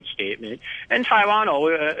statement. And Taiwan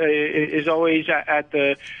is always at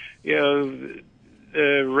the,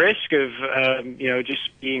 the risk of, just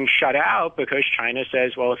being shut out because China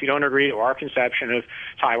says, well, if you don't agree to our conception of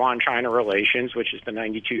Taiwan-China relations, which is the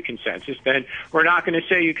 92 consensus, then we're not going to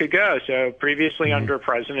say you could go. So previously under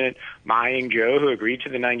President Ma Ying-jeou, who agreed to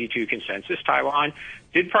the 92 consensus, Taiwan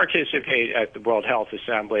did participate at the World Health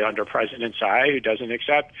Assembly under President Tsai, who doesn't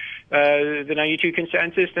accept the 92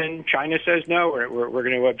 consensus, then China says, no, we're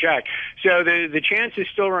going to object. So the chances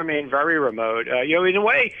still remain very remote. In a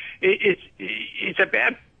way, it's a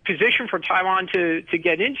bad position for Taiwan to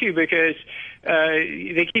get into because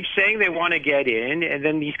they keep saying they want to get in, and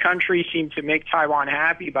then these countries seem to make Taiwan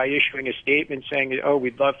happy by issuing a statement saying, oh,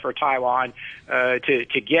 we'd love for Taiwan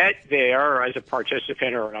to get there as a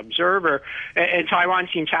participant or an observer. And Taiwan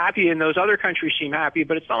seems happy, and those other countries seem happy,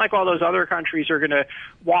 but it's not like all those other countries are going to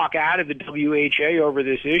walk out of the WHO over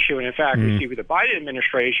this issue. And in fact, we see with the Biden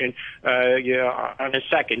administration, on the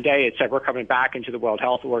second day, it said we're coming back into the World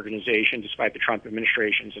Health Organization, despite the Trump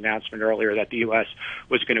administration's announcement earlier that the U.S.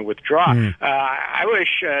 was going to withdraw. I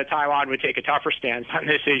wish Taiwan would take a tougher stance on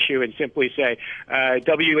this issue and simply say,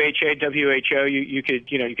 WHO, you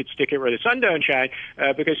could stick it where the sun don't shine,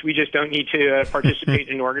 because we just don't need to participate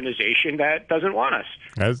in an organization that doesn't want us.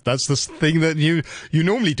 That's the thing that you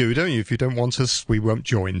normally do, don't you? If you don't want us, we won't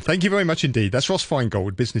join. Thank you very much indeed. That's Ross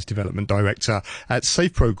Feingold, Business Development Director at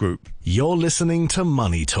SafePro Group. You're listening to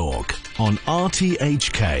Money Talk on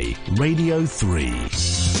RTHK Radio 3.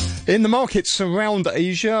 In the markets around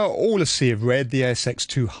Asia, all a sea of red. The ASX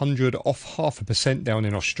 200 off 0.5% down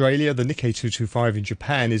in Australia. The Nikkei 225 in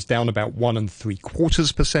Japan is down about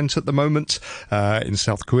 1.75% at the moment. In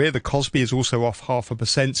South Korea, the Kospi is also off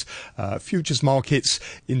 0.5%. Futures markets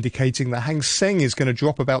indicating the Hang Seng is going to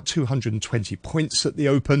drop about 220 points at the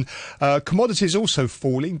open. Commodities also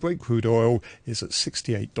falling. Brent crude oil is at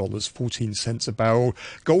 $68.14 a barrel.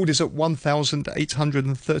 Gold is at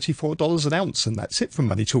 $1,834 an ounce. And that's it from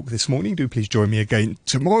Money Talk this morning. Do please join me again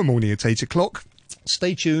tomorrow morning at 8 o'clock.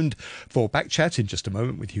 Stay tuned for Back Chat in just a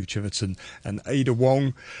moment with Hugh Chiverton and Ada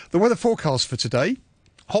Wong. The weather forecast for today: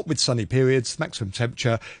 hot with sunny periods, maximum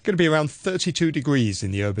temperature going to be around 32 degrees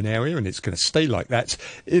in the urban area, and it's going to stay like that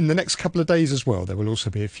in the next couple of days as well. There will also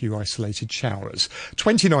be a few isolated showers.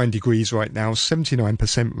 29 degrees right now,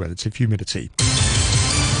 79% relative humidity.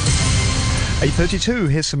 8:32,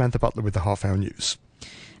 here's Samantha Butler with the half-hour news.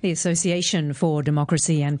 The Association for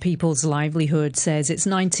Democracy and People's Livelihood says its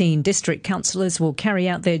 19 district councillors will carry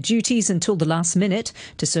out their duties until the last minute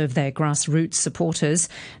to serve their grassroots supporters.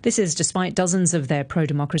 This is despite dozens of their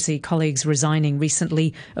pro-democracy colleagues resigning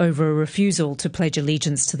recently over a refusal to pledge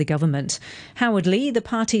allegiance to the government. Howard Lee, the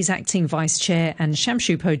party's acting vice chair and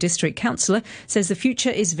Shamshupo district councillor, says the future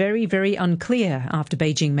is very, very unclear after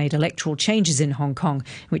Beijing made electoral changes in Hong Kong,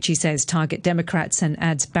 which he says target Democrats and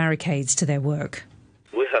adds barricades to their work.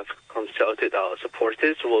 We have consulted our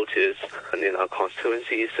supporters, voters, and in our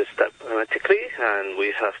constituencies systematically, and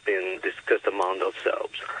we have been discussed among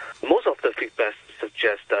ourselves. Most of the feedback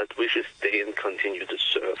suggests that we should stay and continue to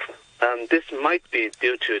serve. And this might be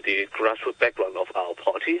due to the grassroots background of our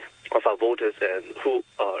party, of our voters, and who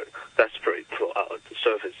are desperate for our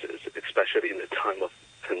services, especially in the time of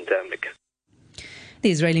pandemic. The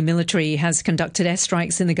Israeli military has conducted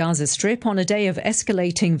airstrikes in the Gaza Strip on a day of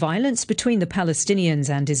escalating violence between the Palestinians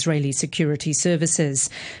and Israeli security services.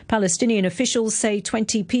 Palestinian officials say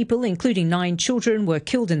 20 people, including 9 children, were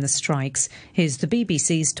killed in the strikes. Here's the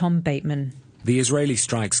BBC's Tom Bateman. The Israeli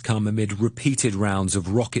strikes come amid repeated rounds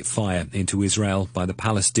of rocket fire into Israel by the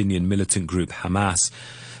Palestinian militant group Hamas.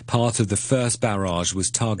 Part of the first barrage was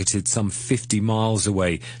targeted some 50 miles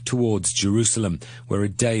away towards Jerusalem, where a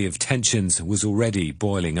day of tensions was already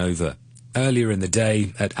boiling over. Earlier in the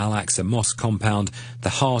day, at Al-Aqsa Mosque compound, the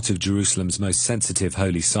heart of Jerusalem's most sensitive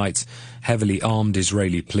holy site, heavily armed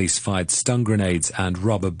Israeli police fired stun grenades and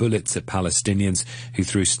rubber bullets at Palestinians who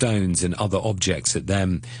threw stones and other objects at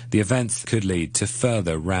them. The event could lead to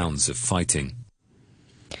further rounds of fighting.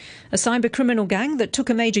 A cybercriminal gang that took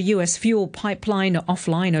a major US fuel pipeline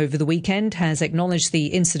offline over the weekend has acknowledged the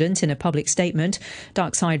incident in a public statement.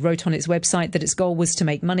 Darkside wrote on its website that its goal was to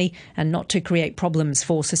make money and not to create problems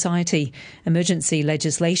for society. Emergency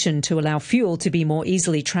legislation to allow fuel to be more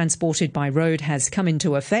easily transported by road has come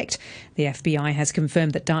into effect. The FBI has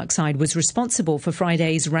confirmed that Darkside was responsible for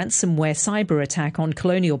Friday's ransomware cyber attack on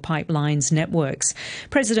Colonial Pipeline's networks.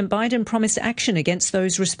 President Biden promised action against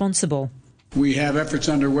those responsible. We have efforts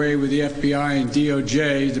underway with the FBI and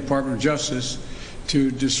DOJ, Department of Justice,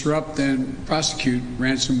 to disrupt and prosecute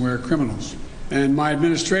ransomware criminals. And my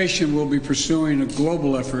administration will be pursuing a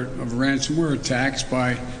global effort of ransomware attacks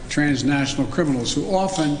by transnational criminals who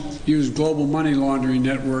often use global money laundering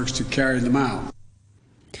networks to carry them out.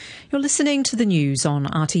 You're listening to the news on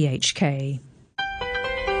RTHK.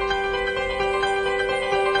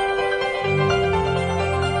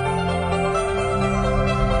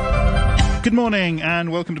 Good morning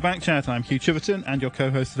and welcome to Backchat. I'm Hugh Chiverton and your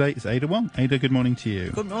co-host today is Ada Wong. Ada, good morning to you.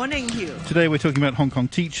 Good morning, Hugh. Today we're talking about Hong Kong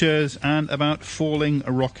teachers and about falling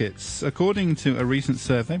rockets. According to a recent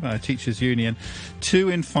survey by a teachers' union, 2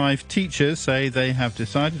 in 5 teachers say they have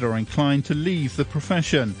decided or are inclined to leave the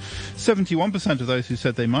profession. 71% of those who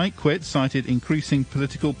said they might quit cited increasing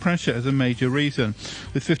political pressure as a major reason,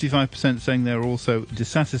 with 55% saying they were also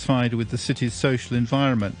dissatisfied with the city's social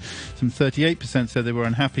environment. Some 38% said they were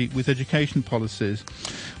unhappy with education policies.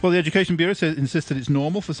 Well, the Education Bureau insisted it's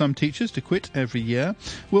normal for some teachers to quit every year.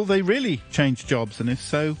 Will they really change jobs, and if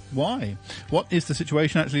so, why? What is the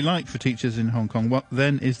situation actually like for teachers in Hong Kong? What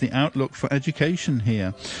then is the outlook for education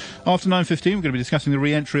here? After 9:15, we're going to be discussing the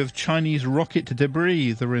re-entry of Chinese rocket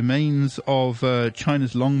debris. The remains of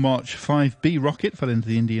China's Long March 5B rocket fell into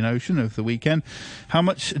the Indian Ocean over the weekend. How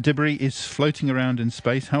much debris is floating around in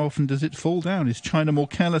space? How often does it fall down? Is China more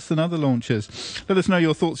careless than other launchers? Let us know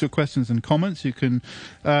your thoughts, your questions and comments. You can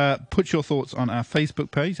put your thoughts on our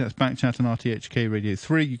Facebook page. That's Backchat on RTHK Radio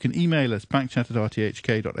 3. You can email us,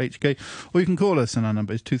 backchat@rthk.hk, or you can call us, and our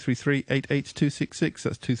number is 233-88266.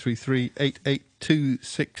 That's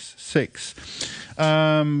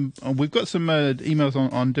 233-88266. We've got some emails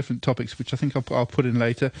on different topics, which I think I'll put in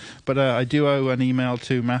later. But I do owe an email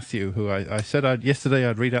to Matthew, who I said yesterday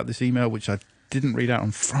I'd read out this email, which I didn't read out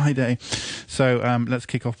on Friday. So let's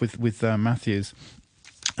kick off with Matthew's.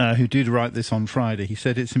 Who did write this on Friday. He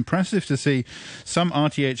said, it's impressive to see some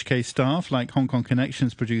RTHK staff, like Hong Kong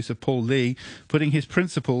Connections producer Paul Lee, putting his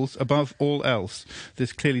principles above all else.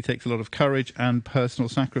 This clearly takes a lot of courage and personal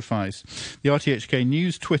sacrifice. The RTHK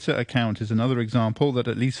News Twitter account is another example that,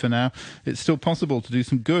 at least for now, it's still possible to do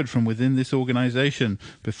some good from within this organisation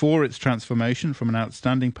before its transformation from an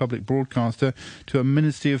outstanding public broadcaster to a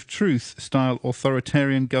Ministry of Truth-style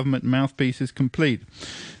authoritarian government mouthpiece is complete.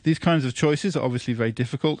 These kinds of choices are obviously very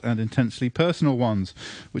difficult and intensely personal ones,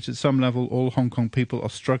 which at some level all Hong Kong people are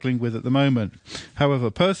struggling with at the moment. However,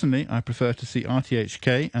 personally, I prefer to see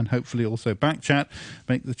RTHK and hopefully also Backchat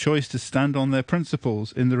make the choice to stand on their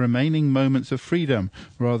principles in the remaining moments of freedom,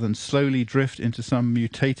 rather than slowly drift into some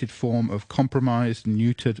mutated form of compromised,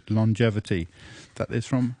 neutered longevity. That is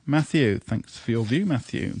from Matthew. Thanks for your view,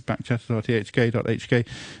 Matthew. Backchat@rthk.hk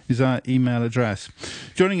is our email address.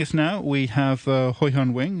 Joining us now, we have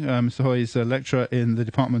Hon-wing. Mr. Hoi is a lecturer in the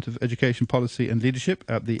Department of Education Policy and Leadership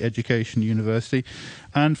at the Education University,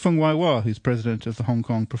 and Fung Wai-wah, who's president of the Hong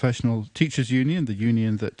Kong Professional Teachers Union, the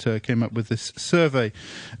union that came up with this survey.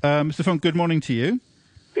 Mr. Fung, good morning to you.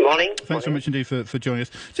 Good morning. Thanks so much indeed for joining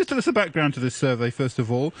us. Just tell us the background to this survey, first of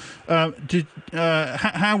all. How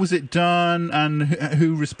was it done, and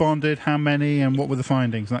who responded, how many, and what were the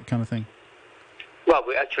findings, that kind of thing? Well,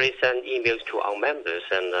 we actually sent emails to our members,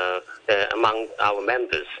 and among our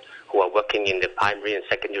members who are working in the primary and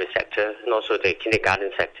secondary sector, and also the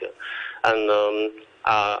kindergarten sector. And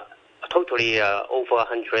totally over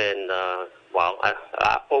 100,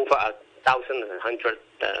 over 1,100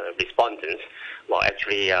 respondents. Well,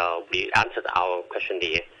 actually, we answered our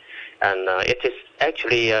questionnaire, and it is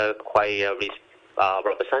actually quite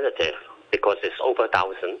representative because it's over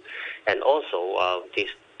 1,000, and also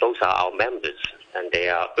those are our members, and they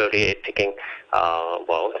are really taking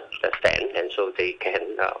the stand, and so they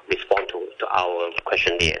can respond to our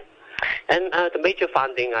questionnaire. And the major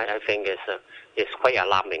finding, I think, is quite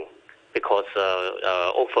alarming because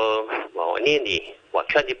nearly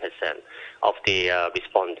 20% of the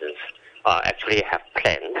respondents actually have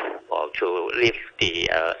planned to leave the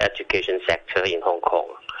education sector in Hong Kong.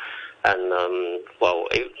 And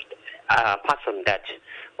apart from that,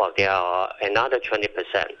 there are another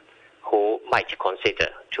 20% who might consider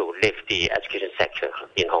to leave the education sector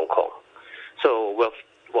in Hong Kong. So with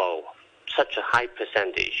such a high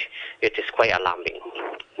percentage, it is quite alarming.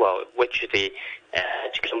 Which the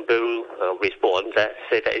Education Bureau responds that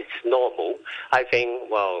say that it's normal. I think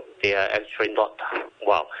they are actually not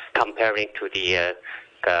comparing to the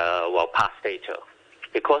past data,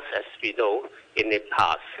 because as we know in the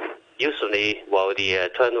past, usually the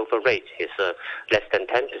turnover rate is less than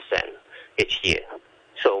 10% each year.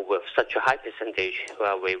 So with such a high percentage,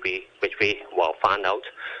 which we found out,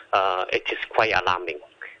 it is quite alarming.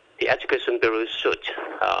 The Education Bureau should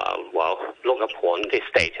look upon this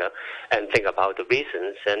data and think about the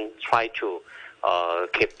reasons and try to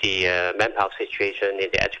keep the manpower situation in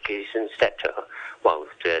the education sector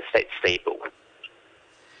stable.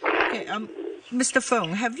 Okay, Mr.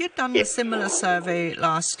 Fung, have you done a similar survey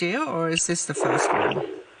last year, or is this the first one?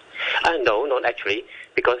 No, not actually,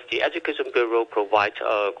 because the Education Bureau provides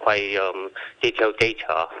quite detailed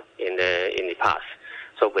data in the past.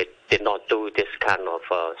 So we did not do this kind of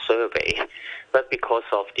survey. But because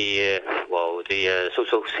of the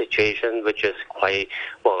social situation, which is quite,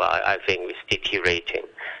 I think is deteriorating,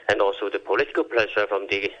 and also the political pressure from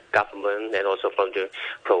the government and also from the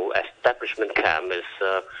pro-establishment camp is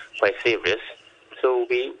quite serious. So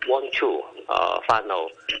we want to find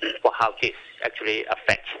out how this actually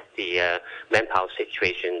affects the manpower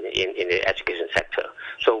situation in the education sector.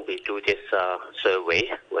 So we do this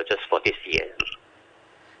survey just for this year.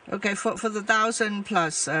 Okay, for the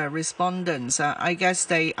 1,000+ respondents, I guess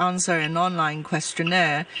they answer an online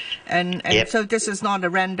questionnaire, and so this is not a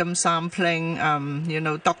random sampling,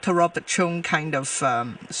 Dr. Robert Chung kind of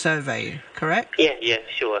survey, correct? Yeah,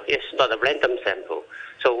 sure. It's not a random sample.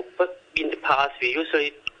 So, but in the past, we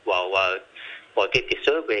usually did the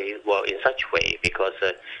survey in such way because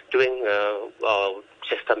doing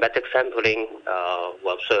systematic sampling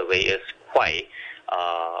survey is quite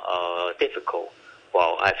difficult.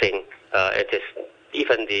 Well, I think it is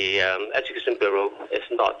even the Education Bureau is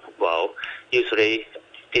not usually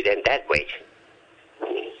did in that way.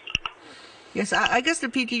 Yes, I guess the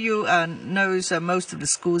PTU knows most of the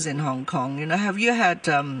schools in Hong Kong. Have you had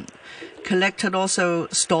collected also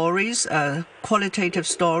stories, qualitative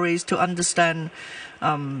stories, to understand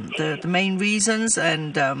the main reasons,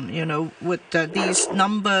 and would these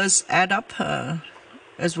numbers add up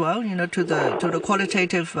as well, to the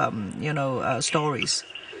qualitative stories?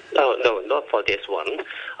 No, not for this one.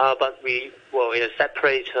 But we, in a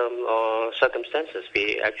separate circumstances,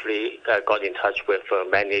 we actually got in touch with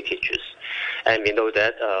many teachers. And we know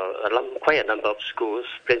that quite a number of schools,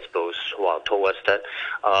 principals told us that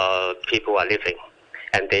people are leaving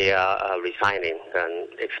and they are resigning, and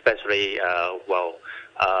especially,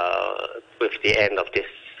 with the end of this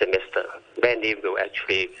semester, many will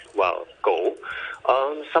actually, go.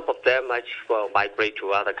 Some of them might migrate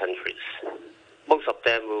to other countries. Most of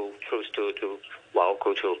them will choose to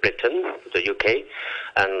go to Britain, the UK,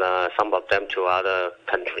 and some of them to other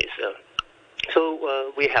countries.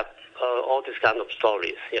 So we have all these kind of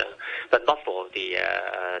stories, but not for the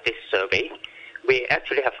this survey. We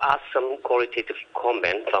actually have asked some qualitative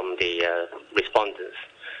comment from the respondents,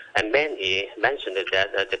 and many mentioned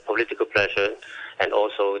that the political pressure and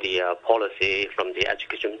also the policy from the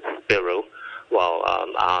Education Bureau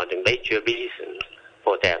are the major reasons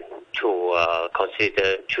for them to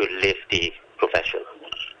consider to leave the profession.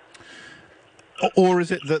 Or is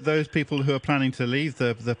it that those people who are planning to leave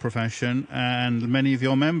the profession, and many of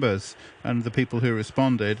your members and the people who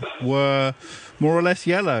responded, were more or less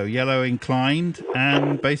yellow inclined,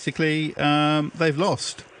 and basically they've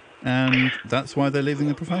lost, and that's why they're leaving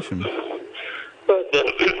the profession? Well,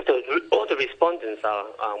 all the respondents are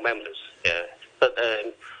members, but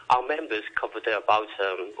our members covered about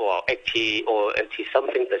 80 or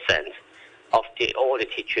 80-something% of all the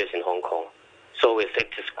teachers in Hong Kong. So it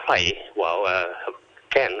is quite, I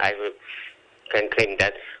can claim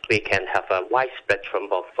that we can have a wide spectrum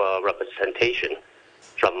of representation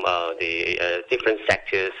from the different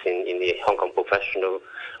sectors in the Hong Kong professional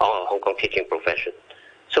or Hong Kong teaching profession.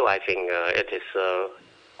 So I think it is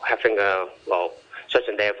having a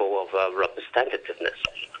certain level of representativeness.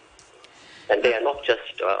 And they are not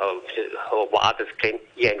just what others claim,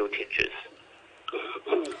 yellow teachers.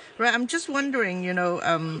 Right, I'm just wondering,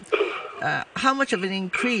 how much of an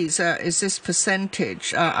increase is this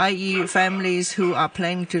percentage, i.e. families who are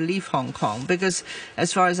planning to leave Hong Kong? Because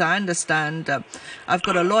as far as I understand, I've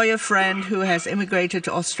got a lawyer friend who has immigrated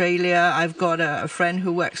to Australia. I've got a friend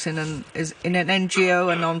who works in an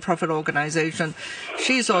NGO, a non-profit organization.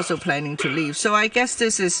 She's also planning to leave. So I guess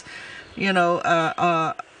this is,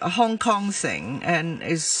 a Hong Kong thing, and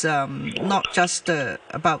is not just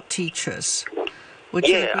about teachers. Would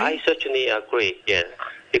you agree? I certainly agree,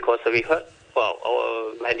 because we heard,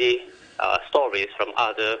 many stories from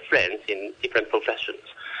other friends in different professions,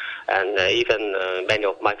 and even many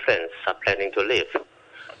of my friends are planning to leave,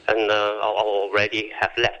 and already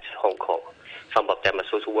have left Hong Kong. Some of them are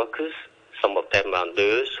social workers, some of them are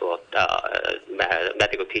nurses or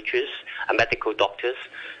medical teachers, and medical doctors,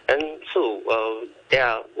 and so there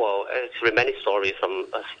are, actually many stories from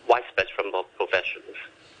a wide spectrum of professions.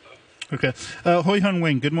 Okay.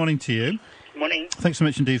 Hon-wing, good morning to you. Morning. Thanks so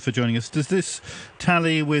much indeed for joining us. Does this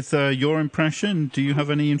tally with your impression? Do you have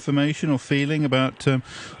any information or feeling about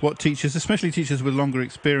what teachers, especially teachers with longer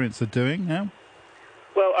experience, are doing now?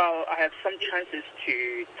 Well, I have some chances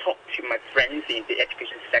to talk to my friends in the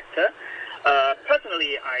education sector.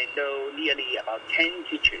 Personally, I know nearly about 10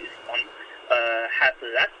 teachers have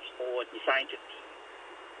left or decided to.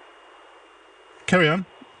 Carry on.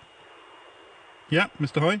 Yeah,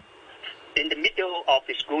 Mr. Hoy? In the middle of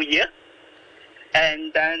the school year,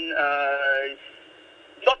 and then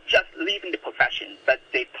not just leaving the profession, but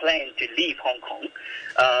they plan to leave Hong Kong.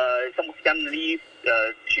 Some of them leave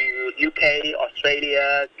to UK,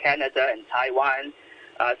 Australia, Canada, and Taiwan.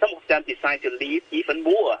 Some of them decide to leave even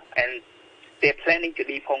more, and they're planning to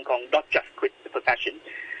leave Hong Kong, not just quit the profession.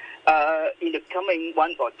 In the coming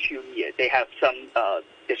 1 or 2 years, they have some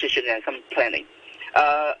decision and some planning.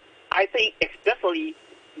 I think especially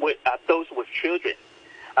with those with children,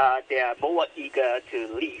 they are more eager to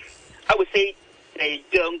leave. I would say they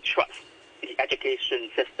don't trust the education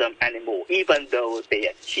system anymore, even though they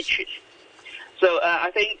are teachers. So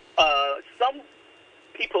I think some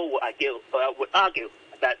people would argue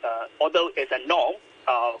that although it's a norm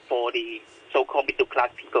for the so-called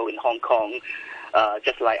middle-class people in Hong Kong,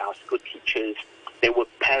 just like our school teachers, they would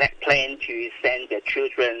plan to send their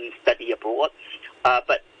children study abroad.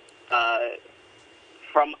 But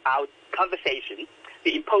from our conversation,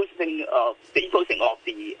 the imposing of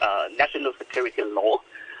the national security law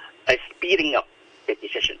is speeding up the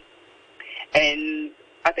decision. And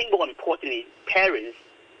I think more importantly, parents,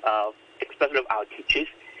 especially our teachers,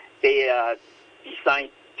 they decide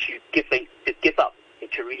to give up a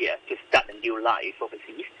career to start a new life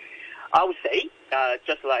overseas. I would say,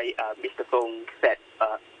 just like Mr. Fung said,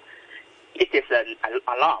 it is an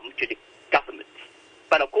alarm to the government.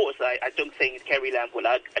 But of course, I don't think Carrie Lam would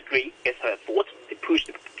agree it's her fault to push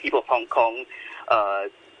the people of Hong Kong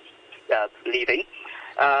leaving.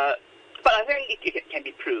 But I think it can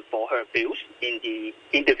be proved for her views in the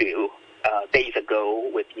interview days ago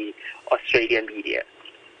with the Australian media.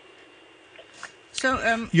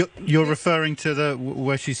 So you're referring to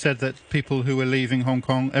where she said that people who were leaving Hong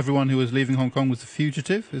Kong, everyone who was leaving Hong Kong was a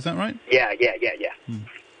fugitive. Is that right? Yeah.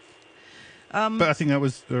 But I think that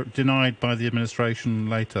was denied by the administration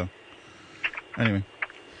later. Anyway.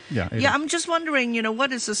 Yeah, I'm just wondering,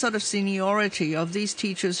 what is the sort of seniority of these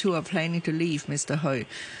teachers who are planning to leave, Mr. Hui?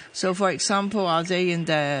 So, for example, are they in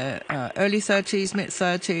their early 30s,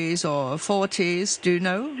 mid-30s, or 40s? Do you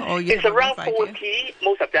know? Or it's around 40.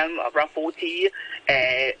 Most of them are around 40.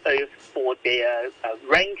 For their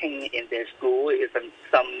ranking in their school is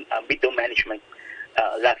some middle management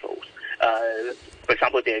levels. For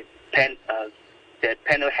example, the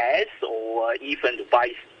panel heads or even the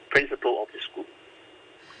vice principal of the school.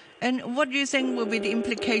 And what do you think will be the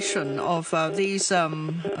implication of these so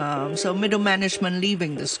middle management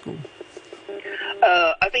leaving the school?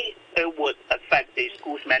 I think it would affect the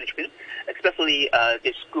school's management, especially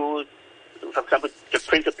the school, for example, the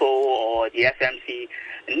principal or the SMC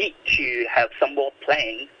need to have some more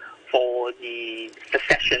plan for the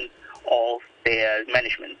succession of their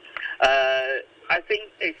management. I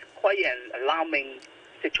think it's quite an alarming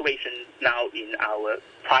situation now in our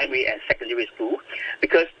primary and secondary school,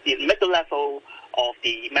 because the middle level of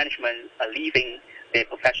the management are leaving their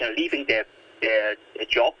profession, leaving their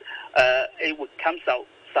job. It would come out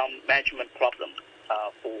some management problem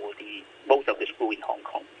for most of the school in Hong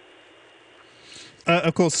Kong.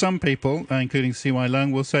 Of course, some people, including C.Y.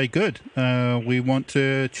 Leung, will say, good, we want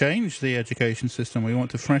to change the education system. We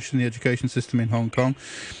want to freshen the education system in Hong Kong.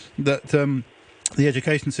 That the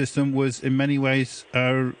education system was in many ways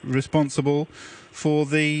responsible for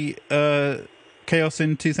the chaos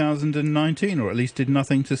in 2019, or at least did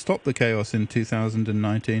nothing to stop the chaos in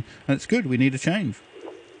 2019. And it's good. We need a change.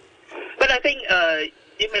 But I think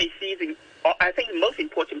you may see I think the most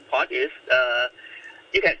important part is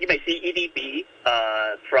you may see EDB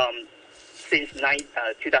from since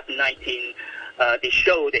 2019. They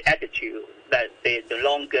show the attitude that they no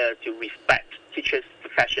longer to respect teachers'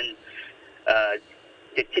 profession.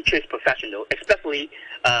 The teachers professional, especially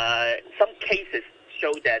some cases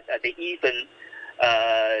show that they even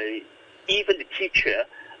the teacher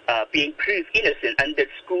being proved innocent under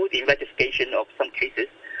school investigation of some cases,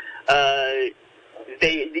 the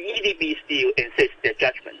EDB still insists their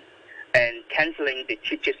judgment and cancelling the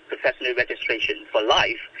teachers' professional registration for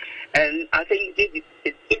life. And I think it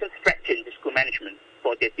even threatens the school management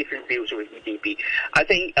for their different views with EDB. I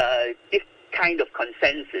think this kind of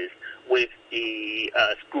consensus with the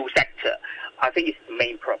school sector, I think it's the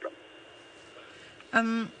main problem.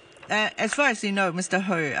 as far as you know, Mr.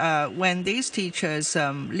 Hui, when these teachers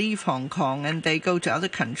leave Hong Kong and they go to other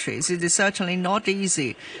countries, it is certainly not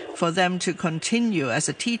easy for them to continue as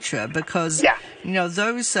a teacher because,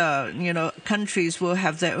 those, countries will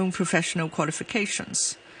have their own professional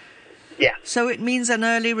qualifications. Yeah. So it means an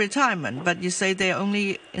early retirement, but you say they're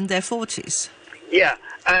only in their 40s. Yeah.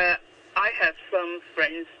 I have some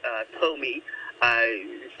friends told me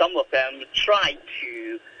some of them try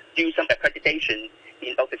to do some accreditation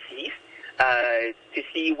in overseas to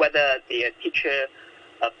see whether their teacher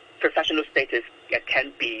professional status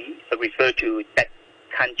can be referred to that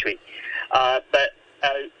country. But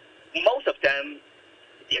most of them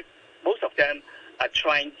are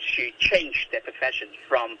trying to change their profession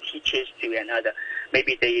from teachers to another.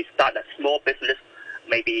 Maybe they start a small business.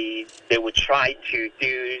 Maybe they will try to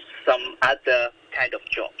do some other kind of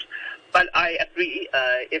jobs. But I agree,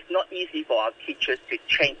 it's not easy for our teachers to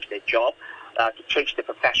change their job, to change the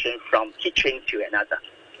profession from teaching to another.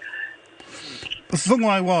 Fung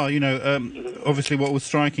Wai-wah, obviously what was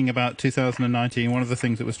striking about 2019, one of the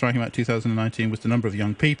things that was striking about 2019 was the number of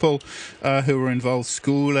young people who were involved,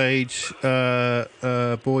 school-age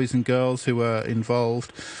boys and girls who were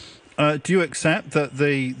involved. Do you accept that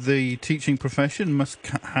the teaching profession must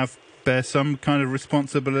bear some kind of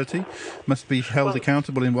responsibility, must be held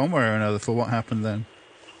accountable in one way or another for what happened then?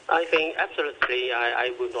 I think absolutely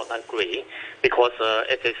I would not agree because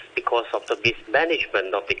it is because of the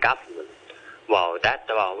mismanagement of the government. Well, that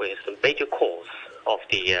is a major cause of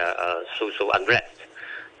the social unrest.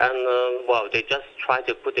 And, they just try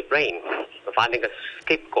to put the blame, finding a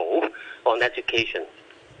scapegoat on education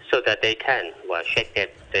so that they can shake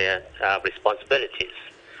their responsibilities.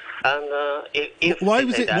 And why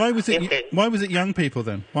was it young people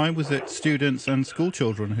then? Why was it students and school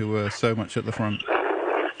children who were so much at the front?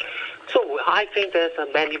 So I think there's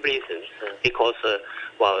many reasons because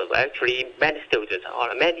actually many students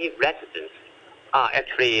or many residents are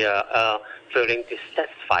actually feeling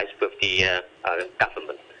dissatisfied with the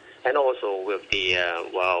government and also with the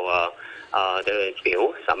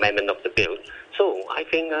bill, amendment of the bill. So I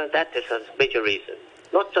think that is a major reason.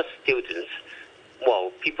 Not just students.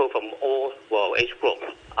 People from all age groups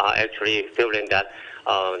are actually feeling that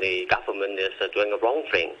the government is doing a wrong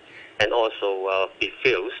thing, and also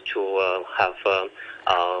refuse to have a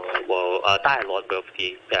dialogue with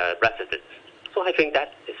the residents. So I think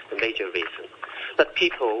that is the major reason. But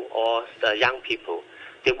people or the young people,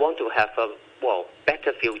 they want to have a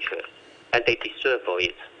better future, and they deserve for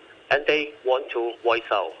it, and they want to voice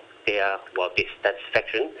out their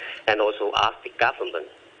dissatisfaction, and also ask the government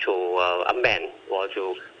to amend or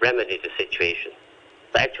to remedy the situation.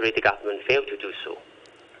 But actually the government failed to do so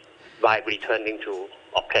by returning to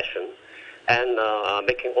oppression and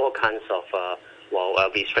making all kinds of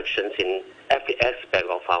restrictions in every aspect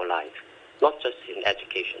of our life, not just in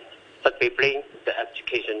education. But we blame the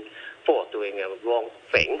education for doing a wrong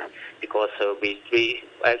thing because we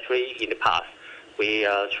actually in the past we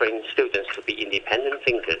trained students to be independent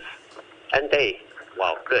thinkers, and they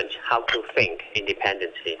learned how to think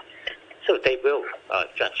independently. So they will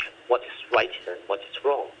judge what is right and what is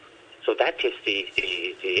wrong. So that is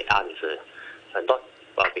the answer, not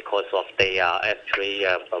because of they are actually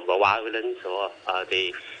violent or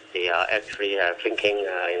they are actually thinking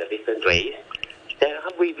in a different way. Then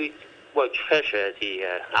we will treasure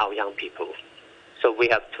our young people. So we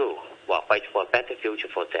have to fight for a better future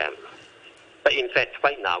for them. But in fact,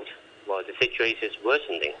 right now, the situation is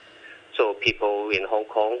worsening. So people in Hong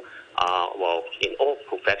Kong are, in all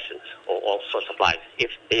professions or all sorts of lives,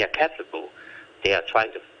 if they are capable, they are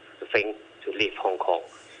trying to think to leave Hong Kong.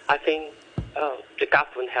 I think the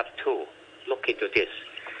government have to look into this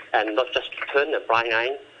and not just turn a blind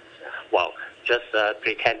eye, just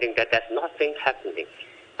pretending that there's nothing happening.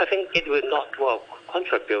 I think it will not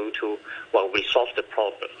contribute to resolve the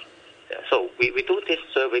problem. So we do this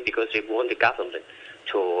survey because we want the government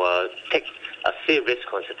to take a serious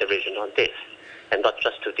consideration on this and not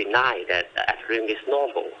just to deny that everything is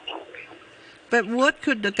normal. But what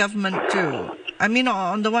could the government do? I mean,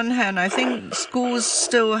 on the one hand, I think schools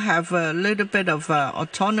still have a little bit of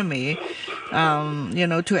autonomy,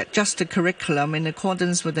 to adjust the curriculum in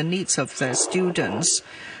accordance with the needs of their students.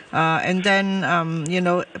 And then,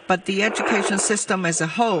 but the education system as a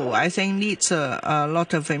whole, I think, needs a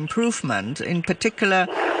lot of improvement. In particular,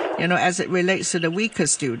 as it relates to the weaker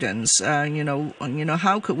students,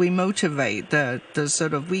 how could we motivate the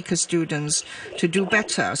sort of weaker students to do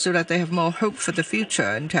better so that they have more hope for the future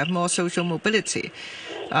and to have more social mobility?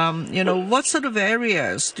 What sort of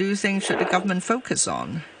areas do you think should the government focus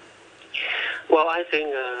on? Well, I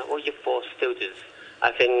think only for students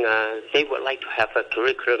I think they would like to have a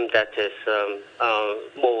curriculum that is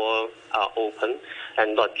more open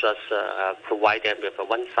and not just provide them with a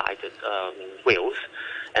one-sided wheels.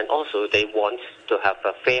 And also they want to have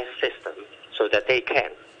a fair system so that they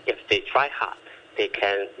can, if they try hard, they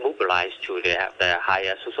can mobilize to the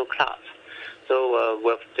higher social class. So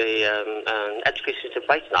with the education system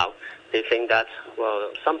right now, they think that,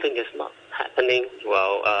 well, something is not happening,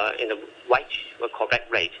 well, in the right or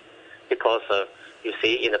correct rate. Because you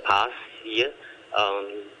see, in the past year,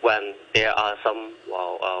 when there are some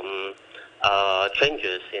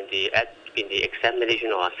changes in the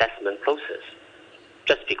examination or assessment process,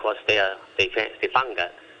 just because they found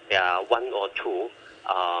that there are one or two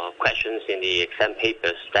questions in the exam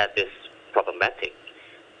papers that is problematic,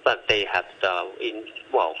 but they have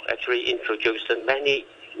actually introduced many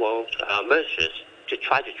measures to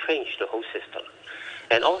try to change the whole system.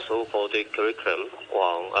 And also for the curriculum,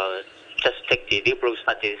 just take the liberal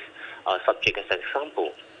studies subject as an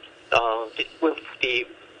example. With the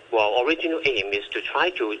original aim is to try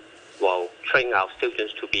to train our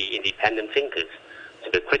students to be independent thinkers, to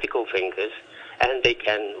be critical thinkers, and they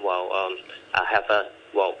can have a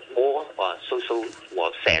more social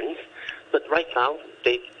sense. But right now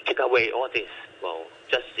they take away all this.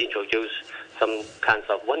 Just introduce some kinds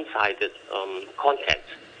of one-sided context,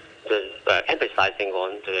 emphasizing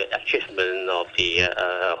on the achievement of the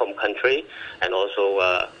home country, and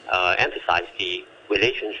also emphasize the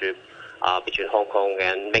relationship between Hong Kong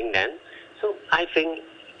and mainland. So I think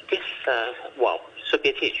this should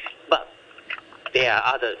be taught, but there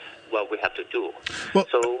are others we have to do. Well,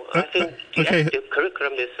 so I think the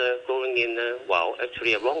curriculum is going in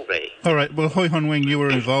actually a wrong way. All right. Well, Hon-wing, you were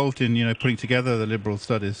involved in putting together the liberal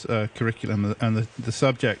studies curriculum and the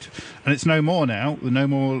subject, and it's no more now. No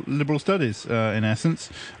more liberal studies in essence.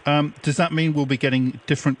 Does that mean we'll be getting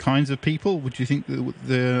different kinds of people? Would you think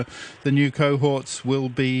the new cohorts will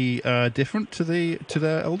be different to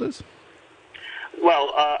their elders?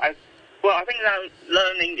 I think that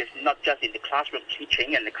learning is not just in the classroom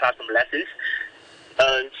teaching and the classroom lessons.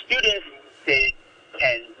 Students, they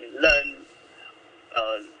can learn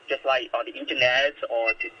just like on the internet,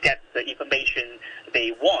 or to get the information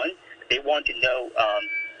they want. They want to know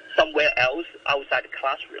somewhere else outside the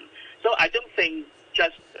classroom. So I don't think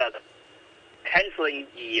just cancelling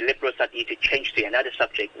the liberal study to change to another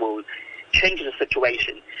subject will change the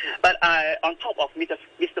situation. But on top of Mr.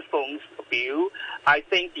 Fung's view, I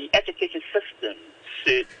think the education system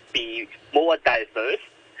should be more diverse.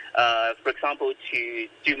 For example, to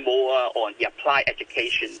do more on the applied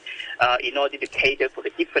education in order to cater for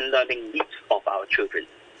the different learning needs of our children.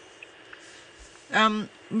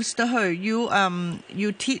 Mr. Ho,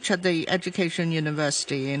 you teach at the Education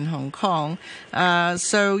University in Hong Kong,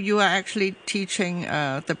 so you are actually teaching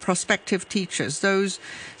the prospective teachers. Those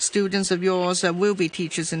students of yours will be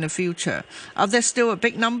teachers in the future. Are there still a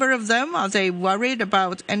big number of them? Are they worried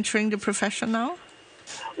about entering the profession now?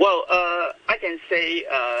 Well, I can say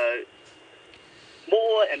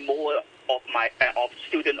more and more of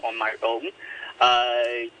students on my own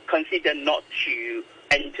consider not to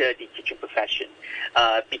enter the teaching profession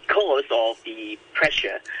because of the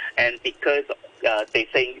pressure, and because they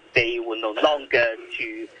think they will no longer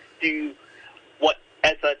to do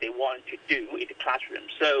whatever they want to do in the classroom.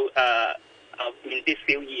 So in these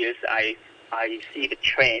few years, I see the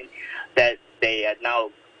trend that they are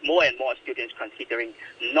now more and more students considering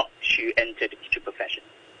not to enter the teaching profession.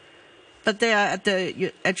 But they are at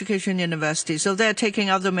the Education University, so they're taking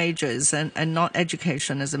other majors and not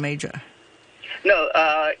education as a major. No,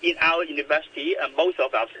 in our university, most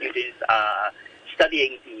of our students are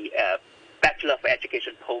studying the Bachelor of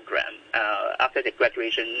Education program. After their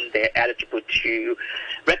graduation, they're eligible to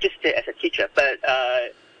register as a teacher. But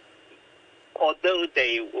although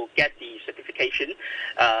they will get the certification,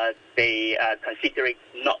 they are considering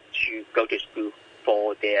not to go to school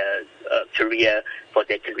for their career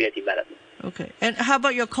development. Okay. And how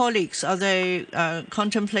about your colleagues? Are they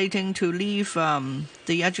contemplating to leave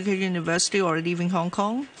the Education University or leaving Hong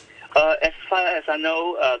Kong? As far as I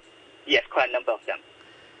know, yes, quite a number of them.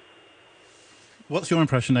 What's your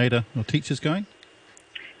impression, Ada? Are teachers going?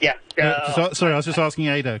 Yeah. Sorry, I was just asking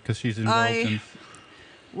Ada because she's involved in...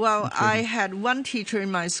 Well, I had one teacher in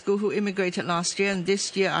my school who immigrated last year, and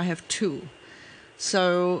this year I have two.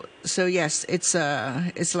 So yes, it's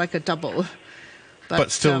like a double.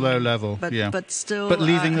 But still low level, But still... But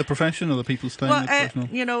leaving the profession, or the people staying in the profession?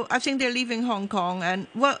 You know, I think they're leaving Hong Kong. And,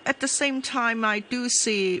 well, at the same time, I do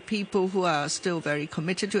see people who are still very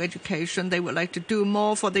committed to education. They would like to do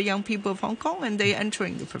more for the young people of Hong Kong, and they're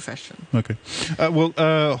entering the profession. Okay.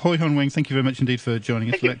 Hon-wing, thank you very much indeed for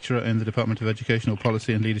joining us, lecturer in the Department of Educational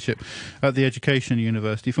Policy and Leadership at the Education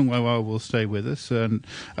University. Fung Wai-wah will stay with us, and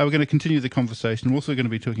we're going to continue the conversation. We're also going to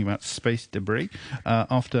be talking about space debris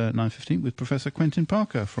after 9:15 with Professor Quentin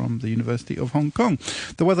Parker from the University of Hong Kong.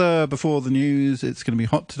 The weather before the news, it's going to be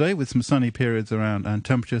hot today with some sunny periods around and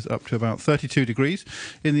temperatures up to about 32 degrees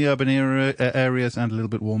in the urban areas and a little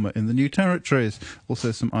bit warmer in the New Territories.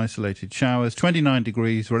 Also some isolated showers, 29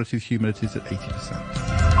 degrees, relative humidity is at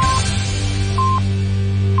 80%.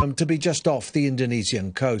 To be just off the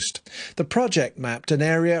Indonesian coast. The project mapped an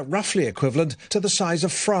area roughly equivalent to the size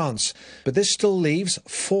of France, but this still leaves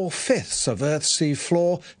 4/5 of Earth's sea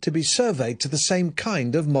floor to be surveyed to the same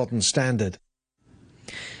kind of modern standard.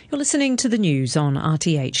 You're listening to the news on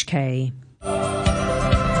RTHK.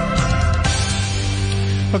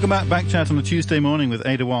 Welcome back chat on a Tuesday morning with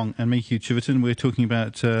Ada Wong and me, Hugh Chiverton. We're talking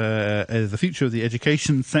about the future of the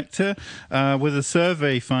education sector with a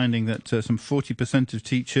survey finding that some 40% of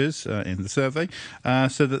teachers in the survey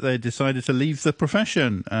said that they decided to leave the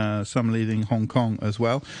profession, some leaving Hong Kong as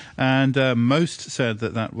well. And most said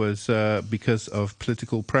that was because of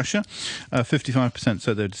political pressure. 55%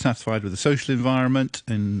 said they were dissatisfied with the social environment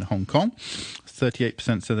in Hong Kong.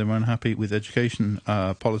 38% said they were unhappy with education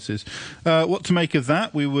policies. What to make of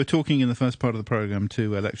that? We were talking in the first part of the programme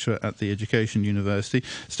to a lecturer at the Education University.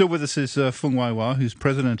 Still with us is Fung Wai-wah, who's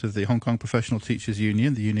president of the Hong Kong Professional Teachers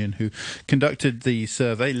Union, the union who conducted the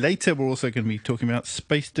survey. Later, we're also going to be talking about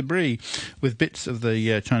space debris, with bits of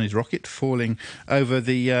the Chinese rocket falling over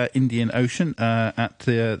the Indian Ocean at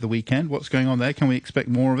the weekend. What's going on there? Can we expect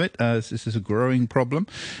more of it, as this is a growing problem?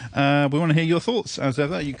 We want to hear your thoughts. As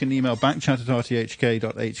ever, you can email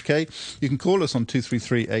backchat@rthk.hk. You can call us on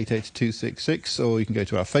 233 88266, or you can go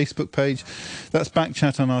to our Facebook page. That's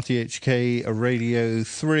Backchat on RTHK Radio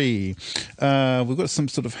 3. We've got some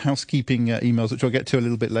sort of housekeeping emails, which I'll get to a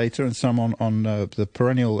little bit later, and some on the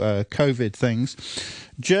perennial COVID things.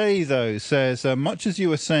 Jay, though, says, much as you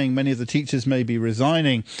were saying, many of the teachers may be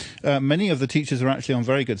resigning. Many of the teachers are actually on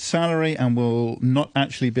very good salary and will not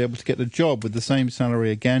actually be able to get a job with the same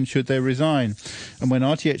salary again should they resign. And when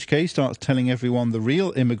RTHK starts telling everyone the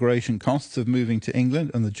real immigration costs of moving to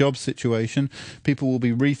England and the job situation, people will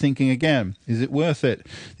be rethinking again. Is it worth it?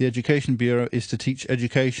 The Education Bureau is to teach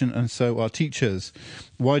education, and so are teachers.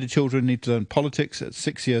 Why do children need to learn politics at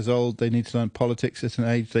 6 years old? They need to learn politics at an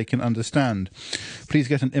age they can understand. Please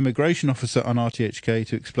get an immigration officer on RTHK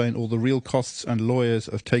to explain all the real costs and lawyers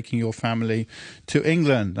of taking your family to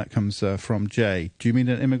England. That comes from Jay. Do you mean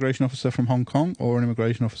an immigration officer from Hong Kong or an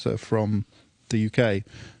immigration officer from the UK?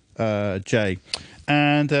 Jay.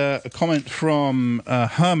 And a comment from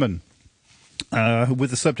Herman.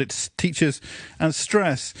 With the subject teachers and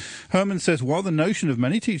stress. Herman says, while the notion of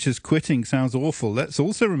many teachers quitting sounds awful, let's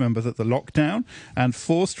also remember that the lockdown and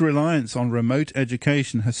forced reliance on remote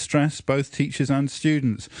education has stressed both teachers and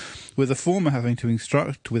students, with the former having to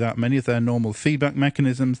instruct without many of their normal feedback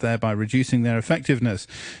mechanisms, thereby reducing their effectiveness,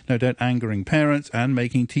 no doubt angering parents and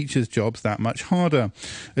making teachers' jobs that much harder.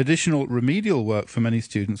 Additional remedial work for many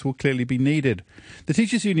students will clearly be needed. The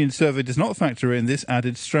Teachers Union survey does not factor in this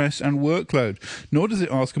added stress and workload, nor does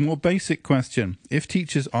it ask a more basic question. If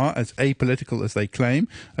teachers are as apolitical as they claim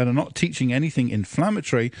and are not teaching anything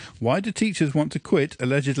inflammatory, why do teachers want to quit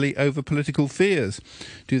allegedly over political fears?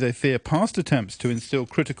 Do they fear past attempts to instill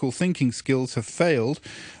critical thinking skills have failed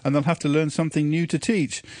and they'll have to learn something new to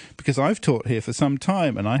teach? Because I've taught here for some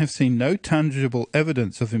time and I have seen no tangible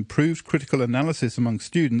evidence of improved critical analysis among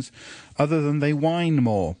students other than they whine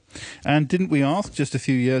more. And didn't we ask just a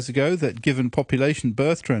few years ago that given population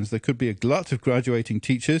birth trends there could be a glut of graduating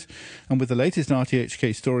teachers, and with the latest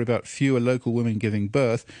RTHK story about fewer local women giving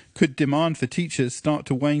birth, could demand for teachers start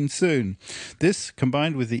to wane soon? This,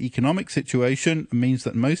 combined with the economic situation, means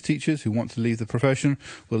that most teachers who want to leave the profession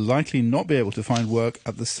will likely not be able to find work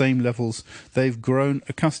at the same levels they've grown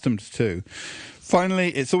accustomed to. Finally,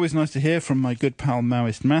 it's always nice to hear from my good pal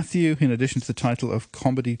Maoist Matthew. In addition to the title of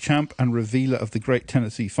comedy champ and revealer of the Great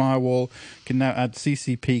Tennessee Firewall, can now add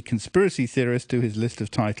CCP conspiracy theorist to his list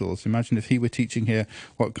of titles. Imagine if he were teaching here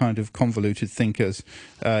what kind of convoluted thinkers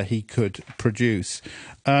he could produce.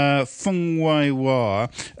 Fung Wai-wah,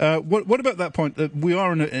 what about that point? We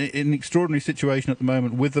are in an extraordinary situation at the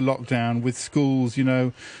moment with the lockdown, with schools,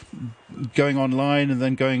 going online and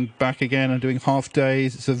then going back again and doing half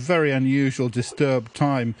days. It's a very unusual, disturbing disturbed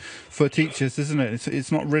time for teachers, isn't it?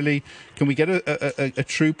 It's not really. Can we get a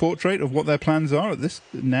true portrait of what their plans are at this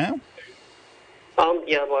now?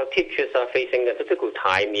 Teachers are facing a difficult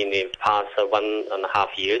time in the past 1.5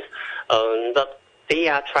 years, but they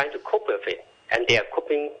are trying to cope with it, and they are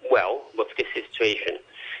coping well with this situation.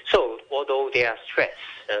 So, although they are stressed,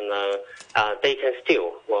 and they can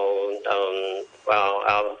still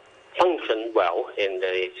function well in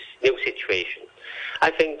the new situation.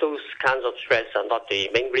 I think those kinds of stress are not the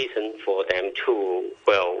main reason for them to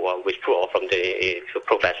withdraw from the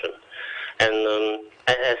profession. And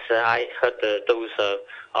as I heard those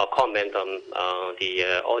comments on the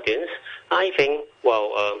audience, I think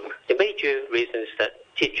the major reason is that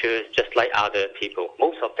teachers, just like other people,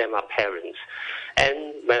 most of them are parents.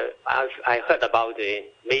 And I heard about the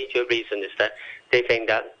major reason is that they think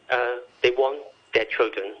that they want their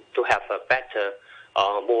children to have a better,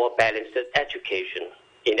 more balanced education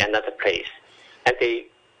in another place. And they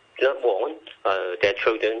do not want their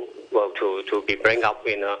children to be brought up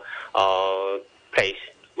in a place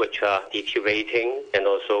which are deteriorating, and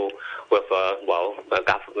also with a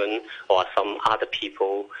government or some other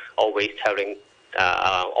people always telling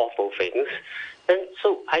awful things. And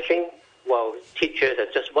so I think teachers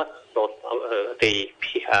are just among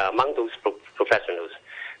those professionals,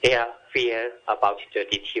 they are fear about the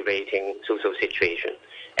deteriorating social situation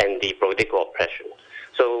and the political oppression.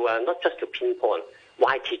 So not just to pinpoint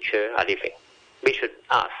why teachers are leaving, we should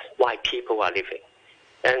ask why people are leaving.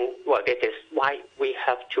 And that is why we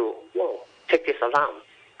have to take this alarm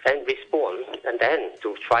and respond, and then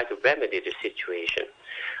to try to remedy the situation.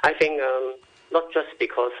 I think not just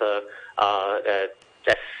because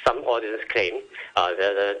as some audience claim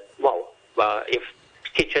if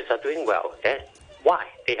teachers are doing well, then why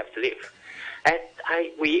they have to leave? And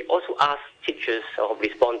we also asked teachers or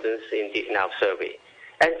respondents in our survey,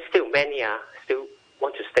 and still many still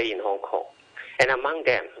want to stay in Hong Kong. And among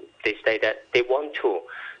them, they say that they want to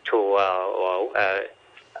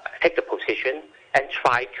take the position and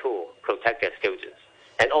try to protect their students,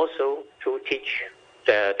 and also to teach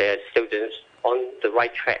their students on the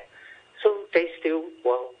right track. So they still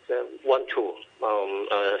want to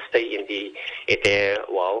stay in their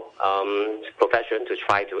profession to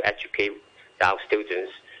try to educate our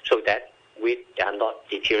students so that we are not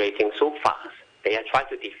deteriorating so fast. They are trying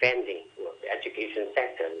to defending the education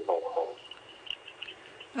sector in Hong Kong.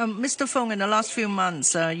 Mr. Fung, in the last few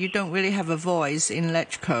months, you don't really have a voice in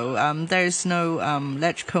LegCo. There is no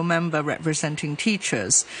LegCo member representing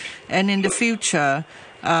teachers. And in the future,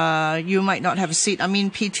 you might not have a seat. I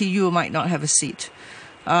mean, PTU might not have a seat.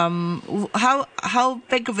 How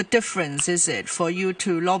big of a difference is it for you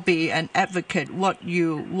to lobby and advocate what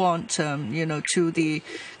you want, to the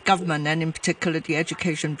government and in particular the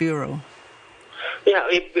Education Bureau? Yeah,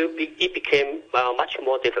 it became much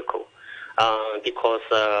more difficult because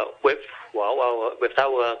with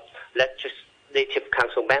our legislative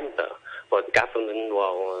council member, the government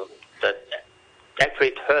that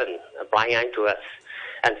actually turned a blind eye to us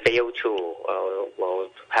and failed to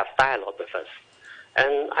have dialogue with us.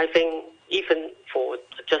 And I think even for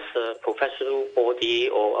just a professional body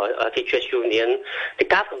or a teachers union, the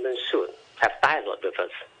government should have dialogue with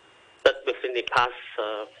us. But within the past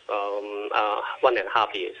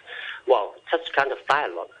 1.5 years, such kind of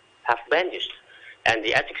dialogue have vanished, and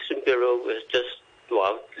the Education Bureau is just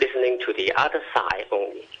listening to the other side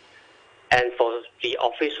only. And for the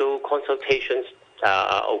official consultations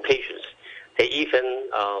occasions, they even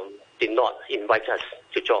did not invite us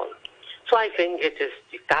to join. So I think it is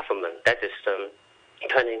the government that is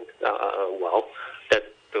turning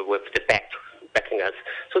with the backing us,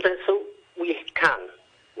 so we can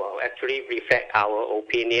actually reflect our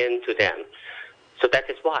opinion to them. So that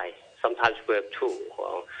is why sometimes we have to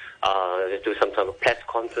do some sort of press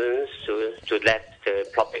conference to let the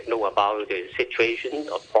public know about the situation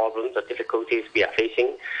or problems or difficulties we are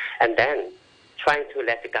facing, and then trying to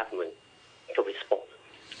let the government to respond.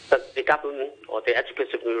 But the government or the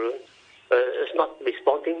Education Bureau is not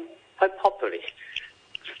responding quite properly.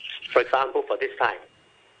 For example, for this time,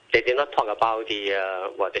 they did not talk about the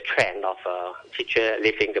trend of teacher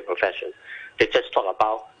leaving the profession. They just talk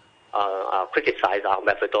about criticize our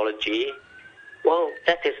methodology. Well,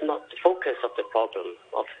 that is not the focus of the problem.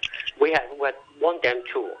 We want them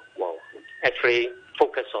to actually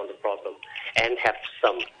focus on the problem and have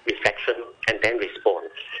some reflection and then respond.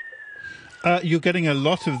 You're getting a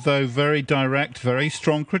lot of, though, very direct, very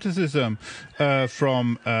strong criticism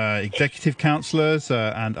from executive councillors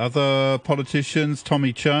and other politicians.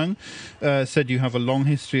 Tommy Chung said you have a long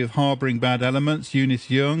history of harbouring bad elements. Eunice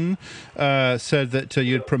Young said that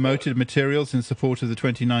you had promoted materials in support of the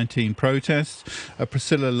 2019 protests.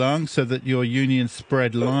 Priscilla Lung said that your union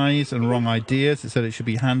spread lies and wrong ideas. It said it should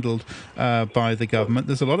be handled by the government.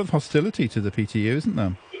 There's a lot of hostility to the PTU, isn't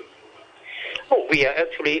there? Oh, we are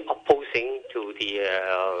actually opposing to the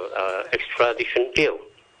extradition bill,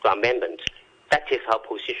 the amendment. That is our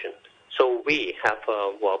position. So we have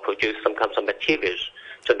produced some kinds of materials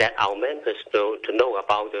so that our members know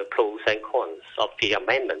about the pros and cons of the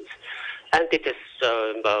amendments. And it is,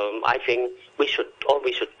 I think, we should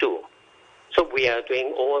do. So we are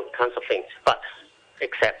doing all kinds of things, but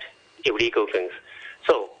except illegal things.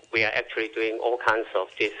 So we are actually doing all kinds of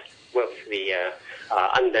this work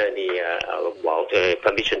under the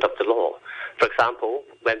permission of the law. For example,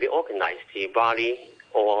 when we organize the rally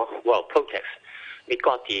or protest, we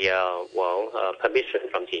got the permission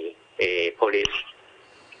from the police.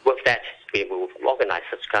 With that, we will organize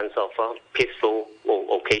such kinds of peaceful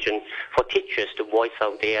occasion for teachers to voice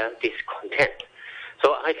out their discontent.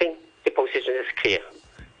 So I think the position is clear.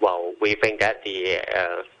 Well, we think that the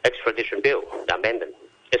extradition bill, the amendment,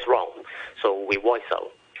 is wrong. So we voice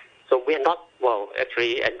out. So we are not,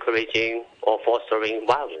 actually encouraging or fostering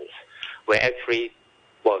violence. We actually,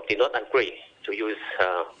 did not agree to use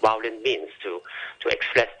violent means to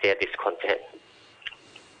express their discontent.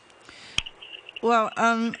 Well,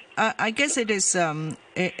 I guess it is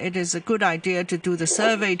a good idea to do the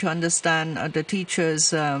survey to understand the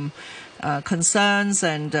teachers' concerns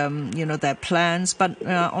and their plans. But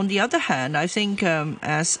on the other hand, I think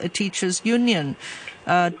as a teachers' union,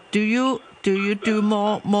 do you do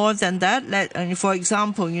more than that? For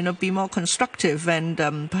example, be more constructive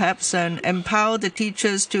and perhaps empower the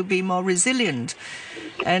teachers to be more resilient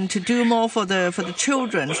and to do more for the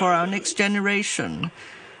children, for our next generation.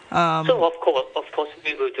 So of course,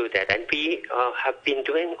 we will do that, and we have been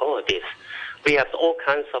doing all of this. We have all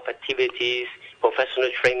kinds of activities, professional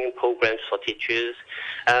training programs for teachers.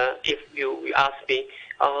 If you ask me,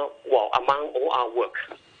 among all our work,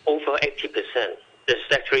 over 80% is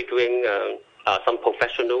actually doing some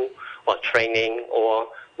professional training or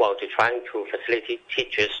to trying to facilitate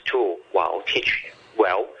teachers to teach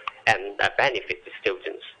well and benefit the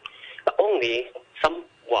students. But only some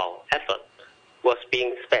effort was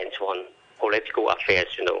being spent on political affairs.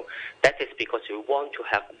 That is because we want to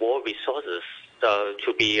have more resources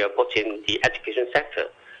to be put in the education sector,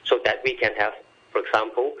 so that we can have, for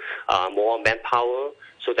example, more manpower,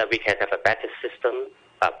 so that we can have a better system,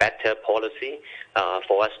 a better policy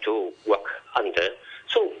for us to work under.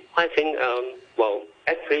 So I think,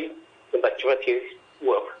 actually, the majority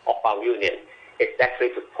work of our union is actually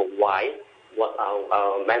to provide what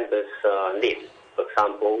our members need. For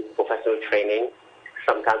example, professional training,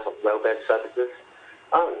 some kinds of welfare services.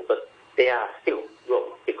 But they are still wrong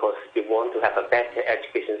because we want to have a better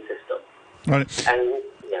education system. Right. And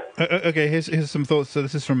okay, here's some thoughts. So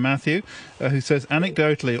this is from Matthew, who says,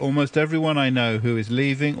 anecdotally, almost everyone I know who is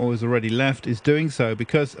leaving or has already left is doing so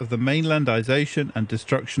because of the mainlandization and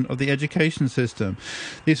destruction of the education system.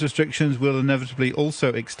 These restrictions will inevitably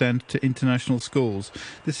also extend to international schools.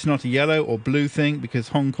 This is not a yellow or blue thing, because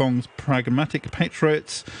Hong Kong's pragmatic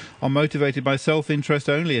patriots are motivated by self-interest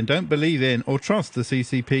only and don't believe in or trust the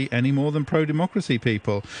CCP any more than pro-democracy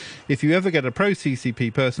people. If you ever get a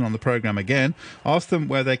pro-CCP person on the programme again, ask them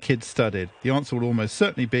where their kids studied. The answer will almost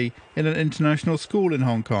certainly be in an international school in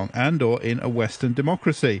Hong Kong and or in a Western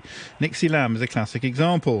democracy. Nixie Lam is a classic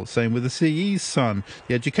example. Same with the CE's son,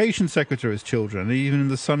 the education secretary's children, and even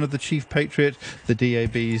the son of the chief patriot, the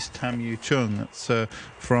DAB's Tam Yu Chung. That's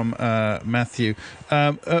from Matthew.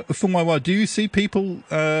 Fung, Wai-wah, do you see people,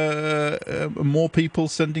 more people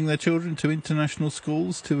sending their children to international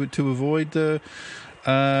schools to avoid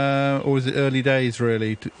or is it early days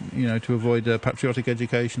really to avoid patriotic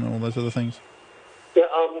education and all those other things? Yeah,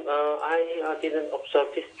 I didn't observe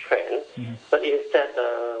this trend, but instead,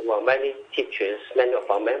 many teachers, many of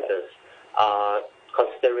our members are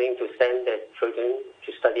considering to send their children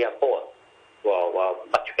to study abroad,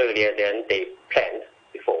 much earlier than they planned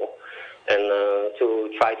before, and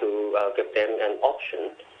to try to give them an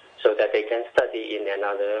option so that they can study in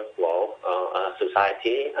another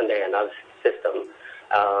society under another system.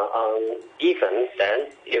 Even then,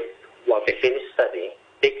 if they finish study,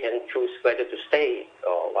 they can choose whether to stay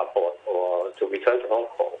abroad or to return to Hong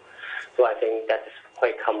Kong. So I think that is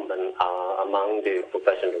quite common among the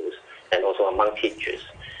professionals and also among teachers.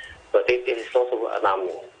 But it is also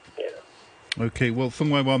alarming. Yeah. Okay, well, Fung,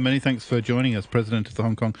 Wai-wah, many thanks for joining us, President of the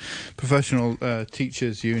Hong Kong Professional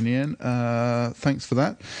Teachers Union. Thanks for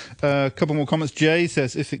that. A couple more comments. Jay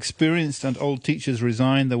says, if experienced and old teachers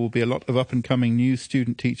resign, there will be a lot of up-and-coming new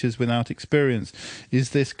student teachers without experience. Is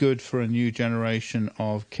this good for a new generation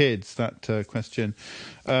of kids? That question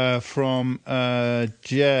from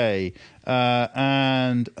Jay.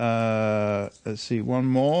 And let's see, one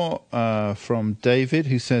more from David,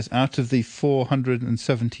 who says, out of the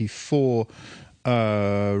 474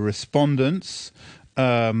 respondents,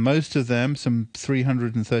 most of them, some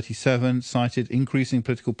 337, cited increasing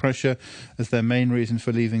political pressure as their main reason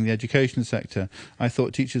for leaving the education sector. I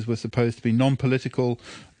thought teachers were supposed to be non-political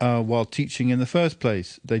while teaching in the first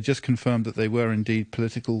place. They just confirmed that they were indeed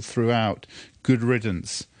political throughout. Good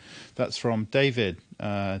riddance. That's from David.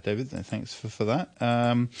 David, thanks for that.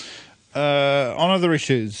 On other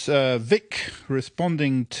issues, Vic,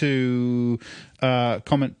 responding to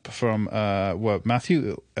comment from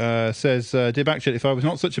Matthew, says, Dear Backchat, if I was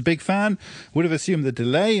not such a big fan, would have assumed the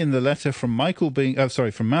delay in the letter from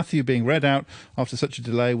from Matthew being read out after such a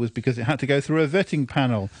delay was because it had to go through a vetting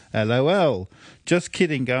panel. LOL. Just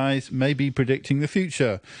kidding, guys. Maybe predicting the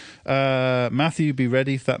future. Matthew, be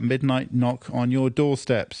ready for that midnight knock on your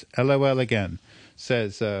doorsteps. LOL again,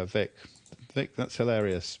 says Vic. Vic, that's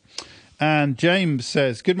hilarious. And James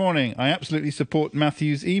says, good morning. I absolutely support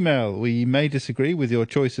Matthew's email. We may disagree with your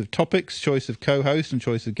choice of topics, choice of co-host and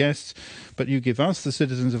choice of guests, but you give us, the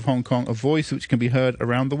citizens of Hong Kong, a voice which can be heard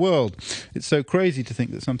around the world. It's so crazy to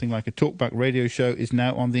think that something like a talkback radio show is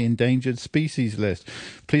now on the endangered species list.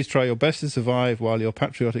 Please try your best to survive while your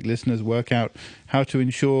patriotic listeners work out how to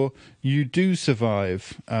ensure you do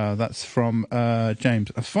survive. That's from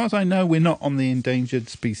James. As far as I know, we're not on the endangered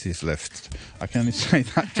species list. I can only say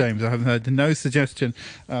that, James. I haven't heard no suggestion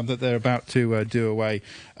that they're about to do away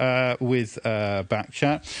with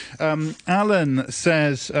Backchat. Alan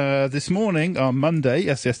says, this morning, on Monday,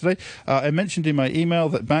 yesterday, I mentioned in my email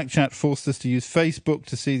that Backchat forced us to use Facebook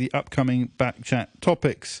to see the upcoming Backchat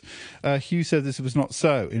topics. Hugh said this was not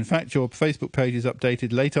so. In fact, your Facebook page is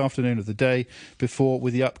updated late afternoon of the day before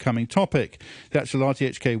with the upcoming topic. The actual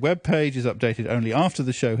RTHK web page is updated only after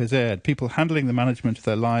the show has aired. People handling the management of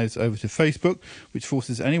their lives over to Facebook, which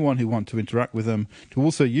forces anyone who wants to interact with them to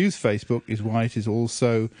also use Facebook, is why it is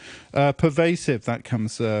also pervasive. That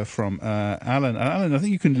comes from Alan. Alan, I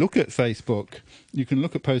think you can look at Facebook. You can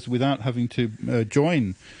look at posts without having to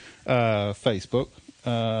join Facebook.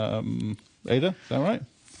 Ada, is that right?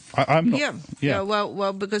 I'm not. Yeah.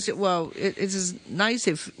 Well, because it is nice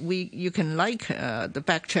if you can like the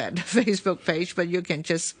Backchat Facebook page, but you can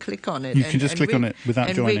just click on it. You can just click on it without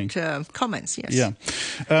joining. And read comments. Yes. Yeah.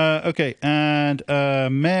 Okay. And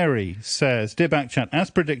Mary says, "Dear Backchat, as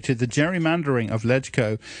predicted, the gerrymandering of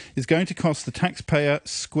Legco is going to cost the taxpayer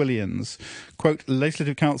squillions. Quote,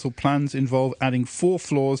 Legislative Council plans involve adding 4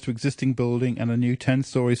 floors to existing building and a new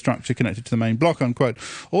 10-storey structure connected to the main block, unquote.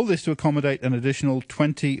 All this to accommodate an additional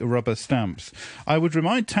 20 rubber stamps. I would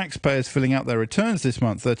remind taxpayers filling out their returns this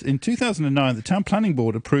month that in 2009, the Town Planning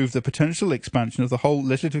Board approved the potential expansion of the whole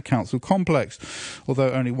Legislative Council complex,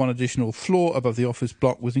 although only 1 additional floor above the office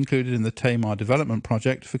block was included in the Tamar development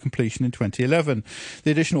project for completion in 2011.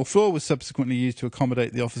 The additional floor was subsequently used to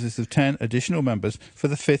accommodate the offices of 10 additional members for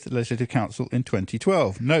the 5th Legislative Council in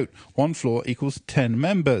 2012. Note, 1 floor equals 10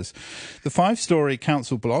 members. The 5-storey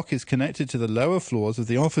council block is connected to the lower floors of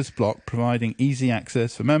the office block, providing easy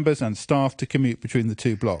access for members and staff to commute between the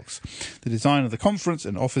 2 blocks. The design of the conference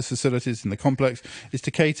and office facilities in the complex is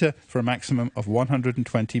to cater for a maximum of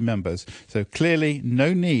 120 members. So clearly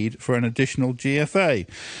no need for an additional GFA.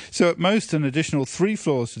 So at most, an additional 3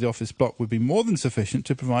 floors to the office block would be more than sufficient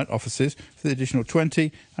to provide offices for the additional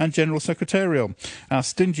 20 and general secretarial. Our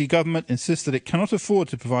stingy government insists that it cannot afford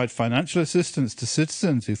to provide financial assistance to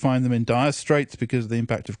citizens who find them in dire straits because of the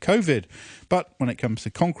impact of COVID. But when it comes to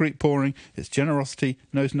concrete pouring, its generosity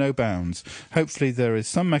knows no bounds. Hopefully there is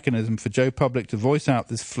some mechanism for Joe Public to voice out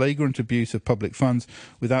this flagrant abuse of public funds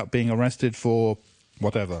without being arrested for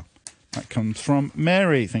whatever. That comes from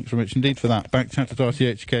Mary. Thanks very much indeed for that. Backchat at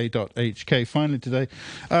rthk.hk. Finally today,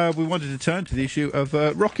 we wanted to turn to the issue of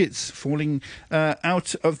rockets falling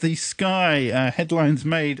out of the sky. Headlines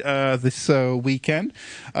made this weekend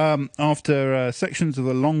after sections of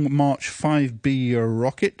the Long March 5B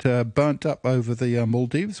rocket burnt up over the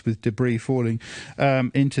Maldives with debris falling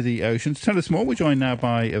into the ocean. To tell us more, we're joined now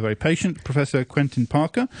by a very patient Professor Quentin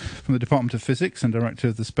Parker from the Department of Physics and Director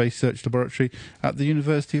of the Space Search Laboratory at the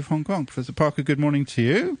University of Hong Kong. Professor Parker, good morning to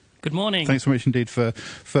you. Good morning. Thanks so much indeed for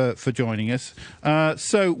joining us.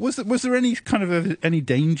 So was there any kind of any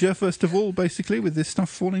danger, first of all, basically, with this stuff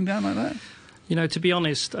falling down like that? To be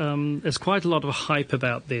honest, there's quite a lot of hype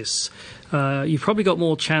about this. You've probably got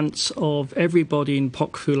more chance of everybody in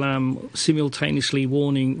Pok Fu Lam simultaneously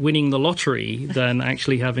winning the lottery than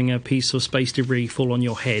actually having a piece of space debris fall on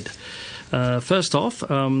your head. First off,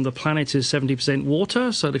 the planet is 70%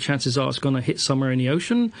 water, so the chances are it's going to hit somewhere in the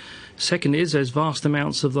ocean. Second is there's vast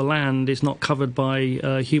amounts of the land is not covered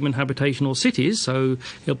by human habitation or cities, so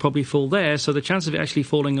it'll probably fall there. So the chance of it actually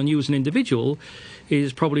falling on you as an individual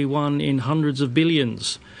is probably 1 in hundreds of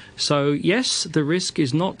billions. So yes, the risk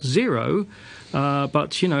is not zero,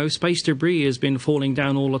 but space debris has been falling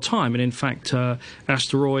down all the time, and in fact,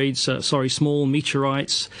 asteroids, small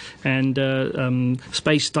meteorites, and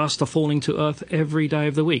space dust are falling to Earth every day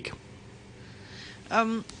of the week.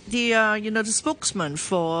 The spokesman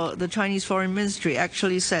for the Chinese Foreign Ministry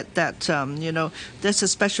actually said that there's a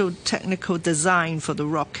special technical design for the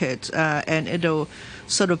rocket, and it'll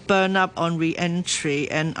sort of burn up on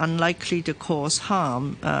re-entry and unlikely to cause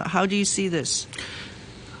harm. How do you see this?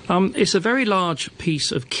 It's a very large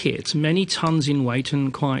piece of kit, many tons in weight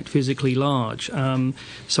and quite physically large.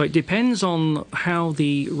 So it depends on how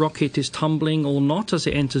the rocket is tumbling or not as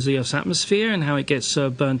it enters the Earth's atmosphere and how it gets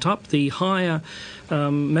burnt up. The higher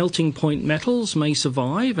melting point metals may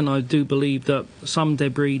survive, and I do believe that some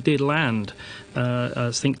debris did land,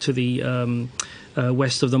 I think, to the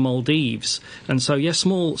west of the Maldives. And so, yes,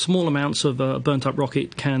 small amounts of a burnt-up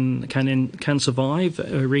rocket can survive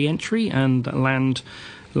re-entry and land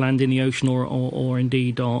in the ocean or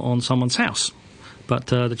indeed on someone's house. But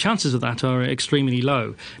the chances of that are extremely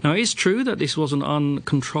low. Now, it is true that this was an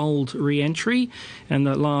uncontrolled re-entry, and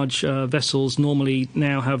that large vessels normally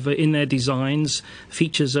now have in their designs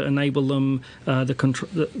features that enable them,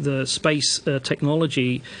 the space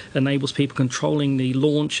technology enables people controlling the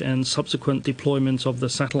launch and subsequent deployment of the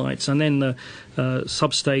satellites, and then the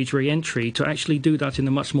sub-stage re-entry to actually do that in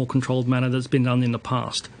a much more controlled manner that's been done in the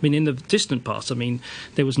past. I mean, in the distant past,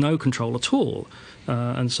 there was no control at all.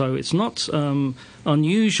 And so it's not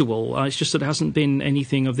unusual. It's just that there hasn't been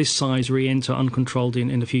anything of this size re-enter uncontrolled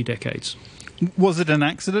in a few decades. Was it an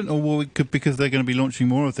accident, or because they're going to be launching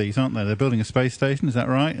more of these, aren't they? They're building a space station, is that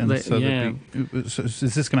right? And so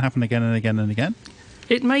is this going to happen again and again and again?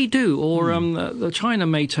 It may do, or China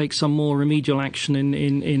may take some more remedial action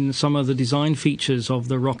in some of the design features of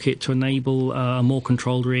the rocket to enable a more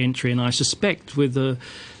controlled re-entry. And I suspect with the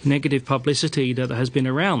negative publicity that has been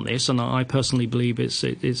around this, and I personally believe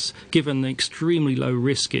it's given the extremely low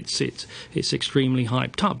risk, it's extremely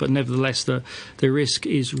hyped up. But nevertheless, the risk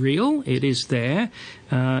is real. It is there.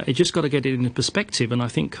 It just got to get it into perspective. And I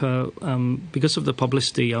think because of the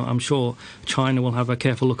publicity, I'm sure China will have a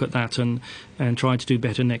careful look at that and try to do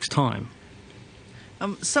better next time.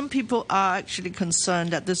 Some people are actually concerned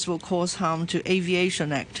that this will cause harm to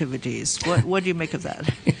aviation activities. What do you make of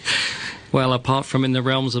that? Well, apart from in the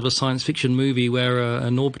realms of a science fiction movie where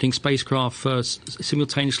an orbiting spacecraft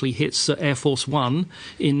simultaneously hits Air Force One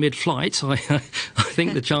in mid-flight, I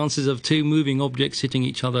think the chances of two moving objects hitting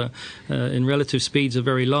each other in relative speeds are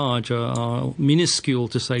very large, are minuscule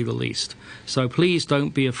to say the least. So please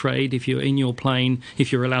don't be afraid if you're in your plane,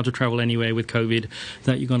 if you're allowed to travel anywhere with COVID,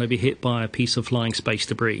 that you're going to be hit by a piece of flying space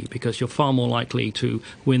debris, because you're far more likely to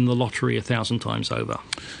win the lottery 1,000 times over.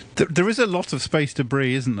 There is a lot of space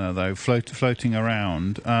debris, isn't there, though, floating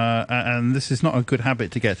around, and this is not a good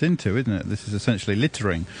habit to get into, isn't it? This is essentially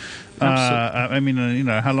littering.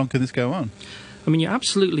 Absolutely. How long can this go on? You're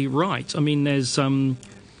absolutely right. There's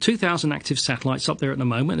 2,000 active satellites up there at the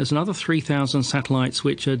moment. There's another 3,000 satellites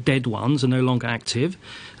which are dead ones, are no longer active.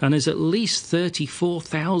 And there's at least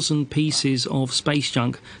 34,000 pieces of space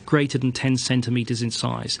junk greater than 10 centimetres in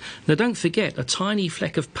size. Now, don't forget, a tiny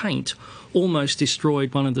fleck of paint almost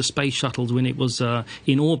destroyed one of the space shuttles when it was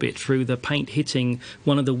in orbit through the paint hitting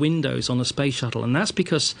one of the windows on the space shuttle. And that's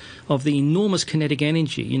because of the enormous kinetic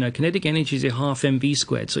energy. Kinetic energy is a half mv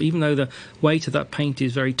squared. So even though the weight of that paint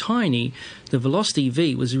is very tiny, the velocity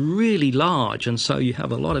v was really large, and so you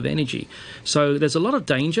have a lot of energy. So there's a lot of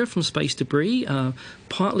danger from space debris,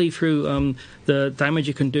 partly through the damage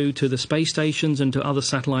it can do to the space stations and to other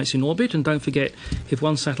satellites in orbit. And don't forget, if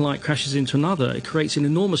one satellite crashes into another, it creates an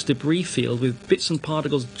enormous debris field with bits and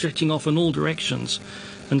particles jetting off in all directions.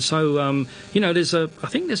 And so, I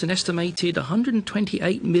think there's an estimated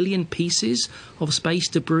 128 million pieces of space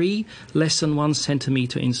debris less than 1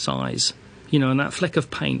 centimetre in size. And that fleck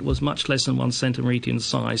of paint was much less than 1 centimetre in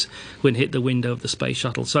size when it hit the window of the space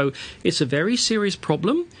shuttle. So it's a very serious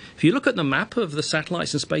problem. If you look at the map of the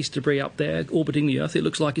satellites and space debris up there orbiting the Earth, it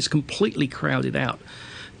looks like it's completely crowded out.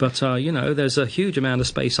 But, there's a huge amount of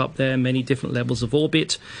space up there, many different levels of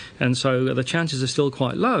orbit, and so the chances are still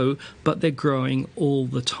quite low, but they're growing all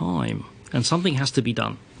the time. and something has to be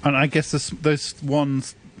done. And I guess those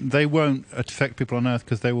ones, they won't affect people on Earth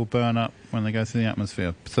because they will burn up when they go through the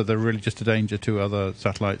atmosphere. So they're really just a danger to other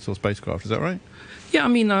satellites or spacecraft. Is that right? Yeah, I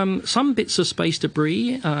mean, some bits of space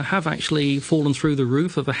debris have actually fallen through the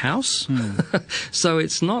roof of a house. So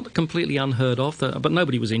it's not completely unheard of, but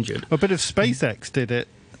nobody was injured. A bit of SpaceX did it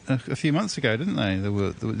a few months ago, didn't they? There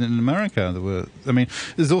were in America. I mean,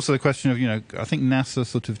 there's also the question of, I think NASA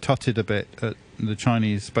sort of tutted a bit at the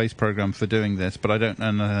Chinese space program for doing this, but I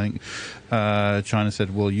think China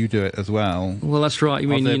said, "Well, you do it as well." Well, that's right.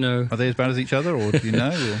 Are they as bad as each other, or do you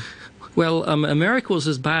know? Or? Well, America was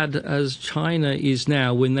as bad as China is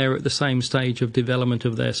now when they're at the same stage of development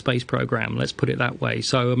of their space program. Let's put it that way.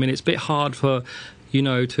 So, I mean, it's a bit hard for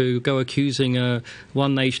to go accusing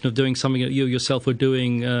one nation of doing something that you yourself were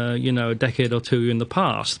doing, a decade or two in the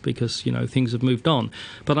past, because, things have moved on.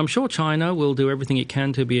 But I'm sure China will do everything it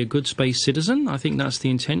can to be a good space citizen. I think that's the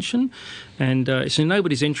intention. And it's in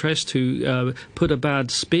nobody's interest to put a bad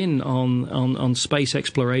spin on space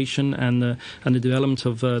exploration and the development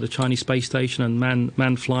of the Chinese space station and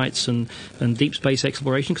manned flights and deep space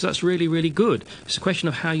exploration, because that's really, really good. It's a question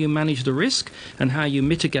of how you manage the risk and how you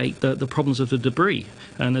mitigate the problems of the debris.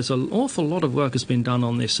 And there's an awful lot of work has been done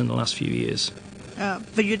on this in the last few years.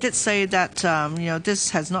 But you did say that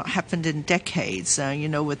this has not happened in decades.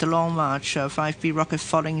 With the Long March 5B rocket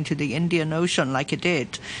falling into the Indian Ocean like it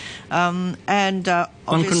did, and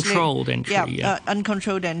uncontrolled entry.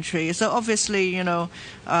 Uncontrolled entry. So obviously,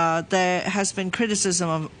 there has been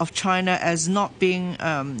criticism of China as not being,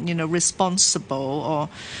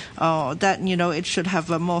 responsible, or that it should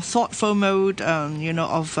have a more thoughtful mode,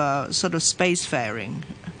 of sort of spacefaring.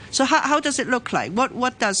 So how does it look like?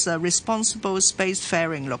 What does responsible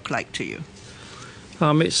spacefaring look like to you?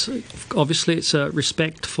 It's a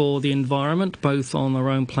respect for the environment, both on our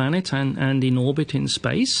own planet and in orbit in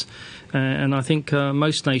space. And I think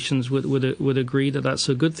most nations would agree that that's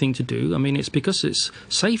a good thing to do. I mean, it's because it's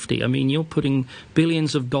safety. I mean, you're putting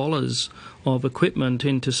billions of dollars of equipment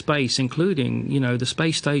into space, including, the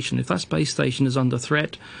space station. If that space station is under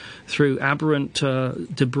threat through aberrant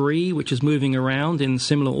debris, which is moving around in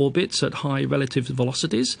similar orbits at high relative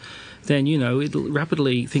velocities, then,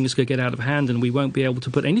 rapidly things could get out of hand and we won't be able to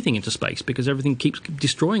put anything into space because everything keeps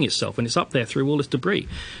destroying itself and it's up there through all this debris.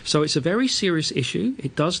 So it's a very serious issue.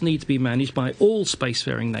 It does need to be managed by all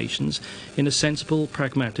spacefaring nations in a sensible,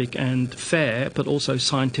 pragmatic and fair, but also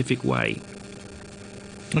scientific way.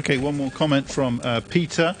 Okay, one more comment from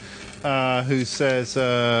Peter, who says,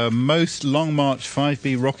 most Long March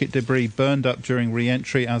 5B rocket debris burned up during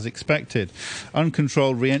re-entry as expected.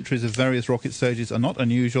 Uncontrolled re-entries of various rocket stages are not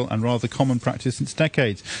unusual and rather common practice since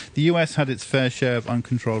decades. The US had its fair share of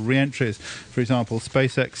uncontrolled re-entries. For example,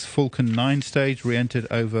 SpaceX Falcon 9 stage re-entered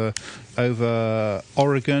over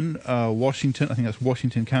Oregon, Washington. I think that's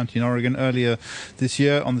Washington County in Oregon earlier this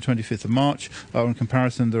year on the 25th of March. In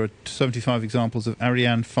comparison, there are 75 examples of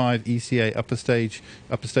Ariane 5 ECA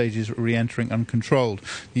upper stages re-entering uncontrolled.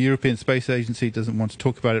 The European Space Agency doesn't want to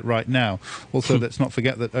talk about it right now. Also, let's not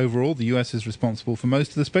forget that overall the US is responsible for most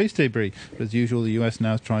of the space debris. But as usual, the US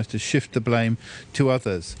now tries to shift the blame to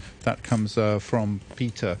others. That comes from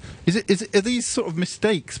Peter. Are these sort of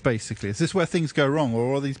mistakes, basically? Is this where things go wrong,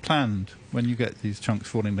 or are these planned when you get these chunks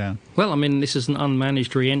falling down? Well, I mean, this is an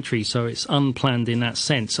unmanaged re-entry, so it's unplanned in that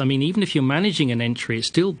sense. I mean, even if you're managing an entry, it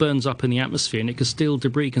still burns up in the atmosphere and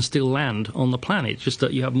debris can still land on the planet, just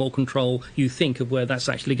that you have more control, you think, of where that's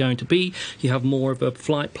actually going to be. You have more of a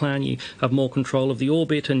flight plan, you have more control of the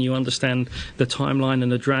orbit, and you understand the timeline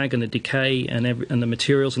and the drag and the decay and the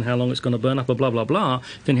materials and how long it's going to burn up, blah, blah, blah.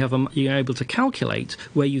 Then you're able to calculate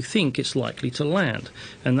where you think it's likely to land.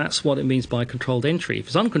 And that's what it means by controlled entry. If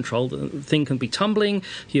it's uncontrolled, the thing can be tumbling.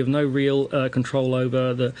 You have no real control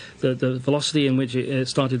over the velocity in which it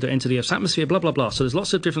started to enter the Earth's atmosphere, blah, blah, blah. So there's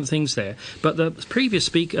lots of different things there. But the previous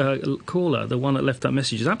caller, the one that left that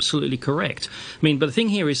message, is absolutely correct. I mean, but the thing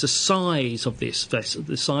here is the size of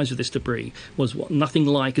this debris was nothing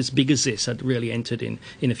like as big as this had really entered in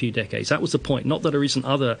a few decades. That was the point. Not that there isn't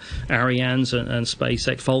other Arianes and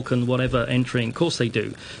SpaceX, Falcon, whatever, entering. Of course they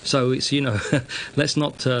do. So it's, let's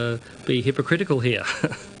not be hypocritical here.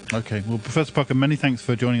 Okay, well, Professor Parker, many thanks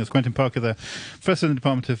for joining us. Quentin Parker there, Professor in the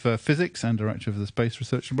Department of Physics and Director of the Space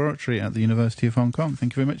Research Laboratory at the University of Hong Kong.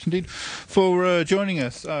 Thank you very much indeed for joining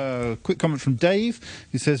us. Quick comment from Dave,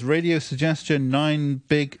 who says, radio suggestion, 9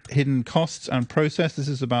 big hidden costs and process. This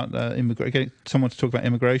is about getting someone to talk about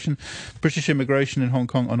immigration. British immigration in Hong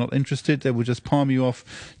Kong are not interested. They will just palm you off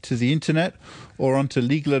to the internet or onto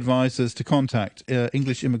legal advisors to contact.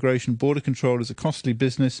 English immigration border control is a costly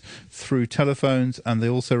business through telephones, and they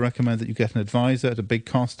also recommend that you get an advisor at a big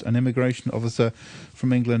cost. An immigration officer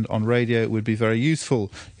from England on radio would be very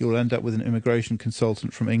useful. You'll end up with an immigration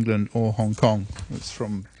consultant from England or Hong Kong. That's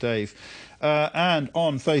from Dave. And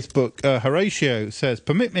on Facebook, Horatio says,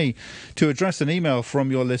 permit me to address an email from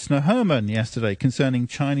your listener Herman yesterday concerning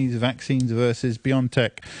Chinese vaccines versus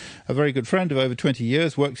BioNTech. A very good friend of over 20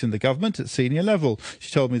 years works in the government at senior level. She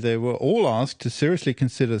told me they were all asked to seriously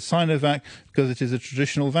consider Sinovac because it is a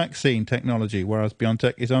traditional vaccine technology, whereas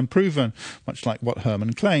BioNTech is unproven, much like what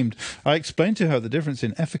Herman claimed. I explained to her the difference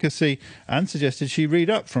in efficacy and suggested she read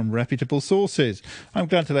up from reputable sources. I'm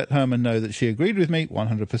glad to let Herman know that she agreed with me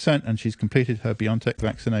 100% and she's completed her BioNTech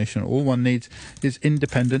vaccination. All one needs is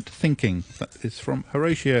independent thinking. That is from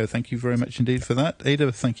Horatio. Thank you very much indeed for that.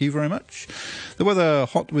 Ada, thank you very much. The weather,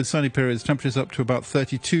 hot with sunny periods, temperatures up to about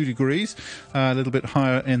 32 degrees, a little bit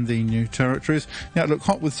higher in the New Territories. The outlook,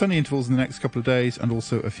 hot with sunny intervals in the next couple of days and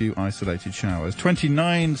also a few isolated showers.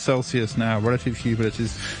 29 Celsius now, relative humidity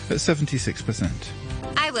is at 76%.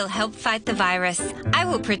 I will help fight the virus. I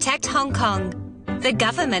will protect Hong Kong. The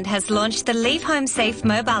government has launched the Leave Home Safe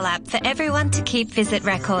mobile app for everyone to keep visit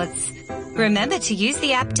records. Remember to use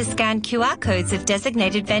the app to scan QR codes of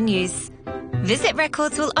designated venues. Visit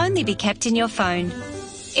records will only be kept in your phone.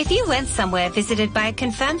 If you went somewhere visited by a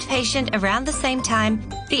confirmed patient around the same time,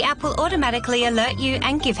 the app will automatically alert you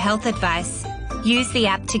and give health advice. Use the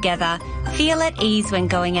app together. Feel at ease when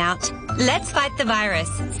going out. Let's fight the virus.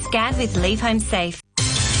 Scan with Leave Home Safe.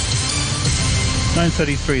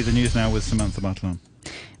 9:33, the news now with Samantha Butler.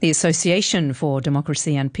 The Association for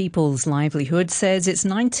Democracy and People's Livelihood says its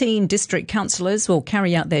 19 district councillors will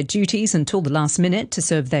carry out their duties until the last minute to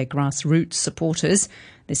serve their grassroots supporters.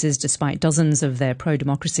 This is despite dozens of their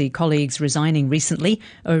pro-democracy colleagues resigning recently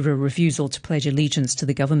over a refusal to pledge allegiance to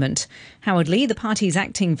the government. Howard Lee, the party's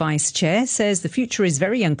acting vice chair, says the future is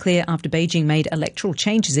very unclear after Beijing made electoral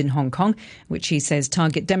changes in Hong Kong, which he says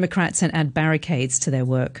target Democrats and add barricades to their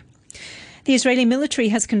work. The Israeli military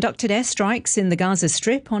has conducted airstrikes in the Gaza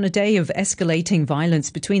Strip on a day of escalating violence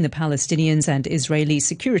between the Palestinians and Israeli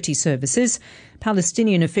security services.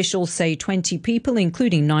 Palestinian officials say 20 people,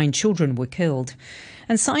 including 9 children, were killed.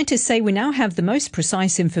 And scientists say we now have the most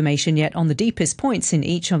precise information yet on the deepest points in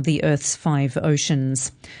each of the Earth's 5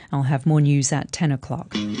 oceans. I'll have more news at 10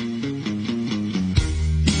 o'clock.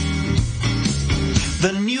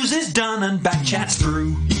 The news is done and back chat's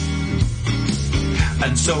through.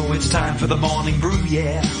 And so it's time for the morning brew,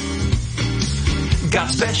 yeah. Got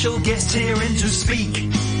special guests here in to speak,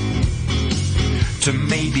 to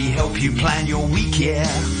maybe help you plan your week, yeah.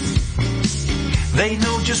 They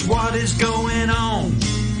know just what is going on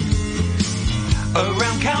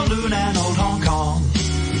around Kowloon and old Hong Kong.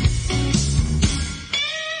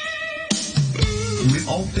 We've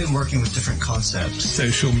all been working with different concepts.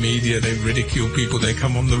 Social media, they ridicule people, they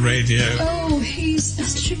come on the radio. Oh, he's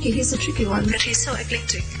a tricky one, but he's so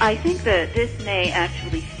eclectic. I think that this may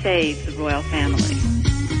actually save the royal family.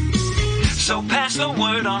 So pass the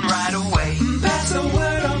word on right away. Pass the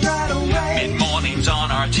word on right away. Mid-mornings on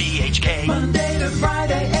RTHK. Monday to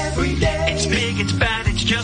Friday.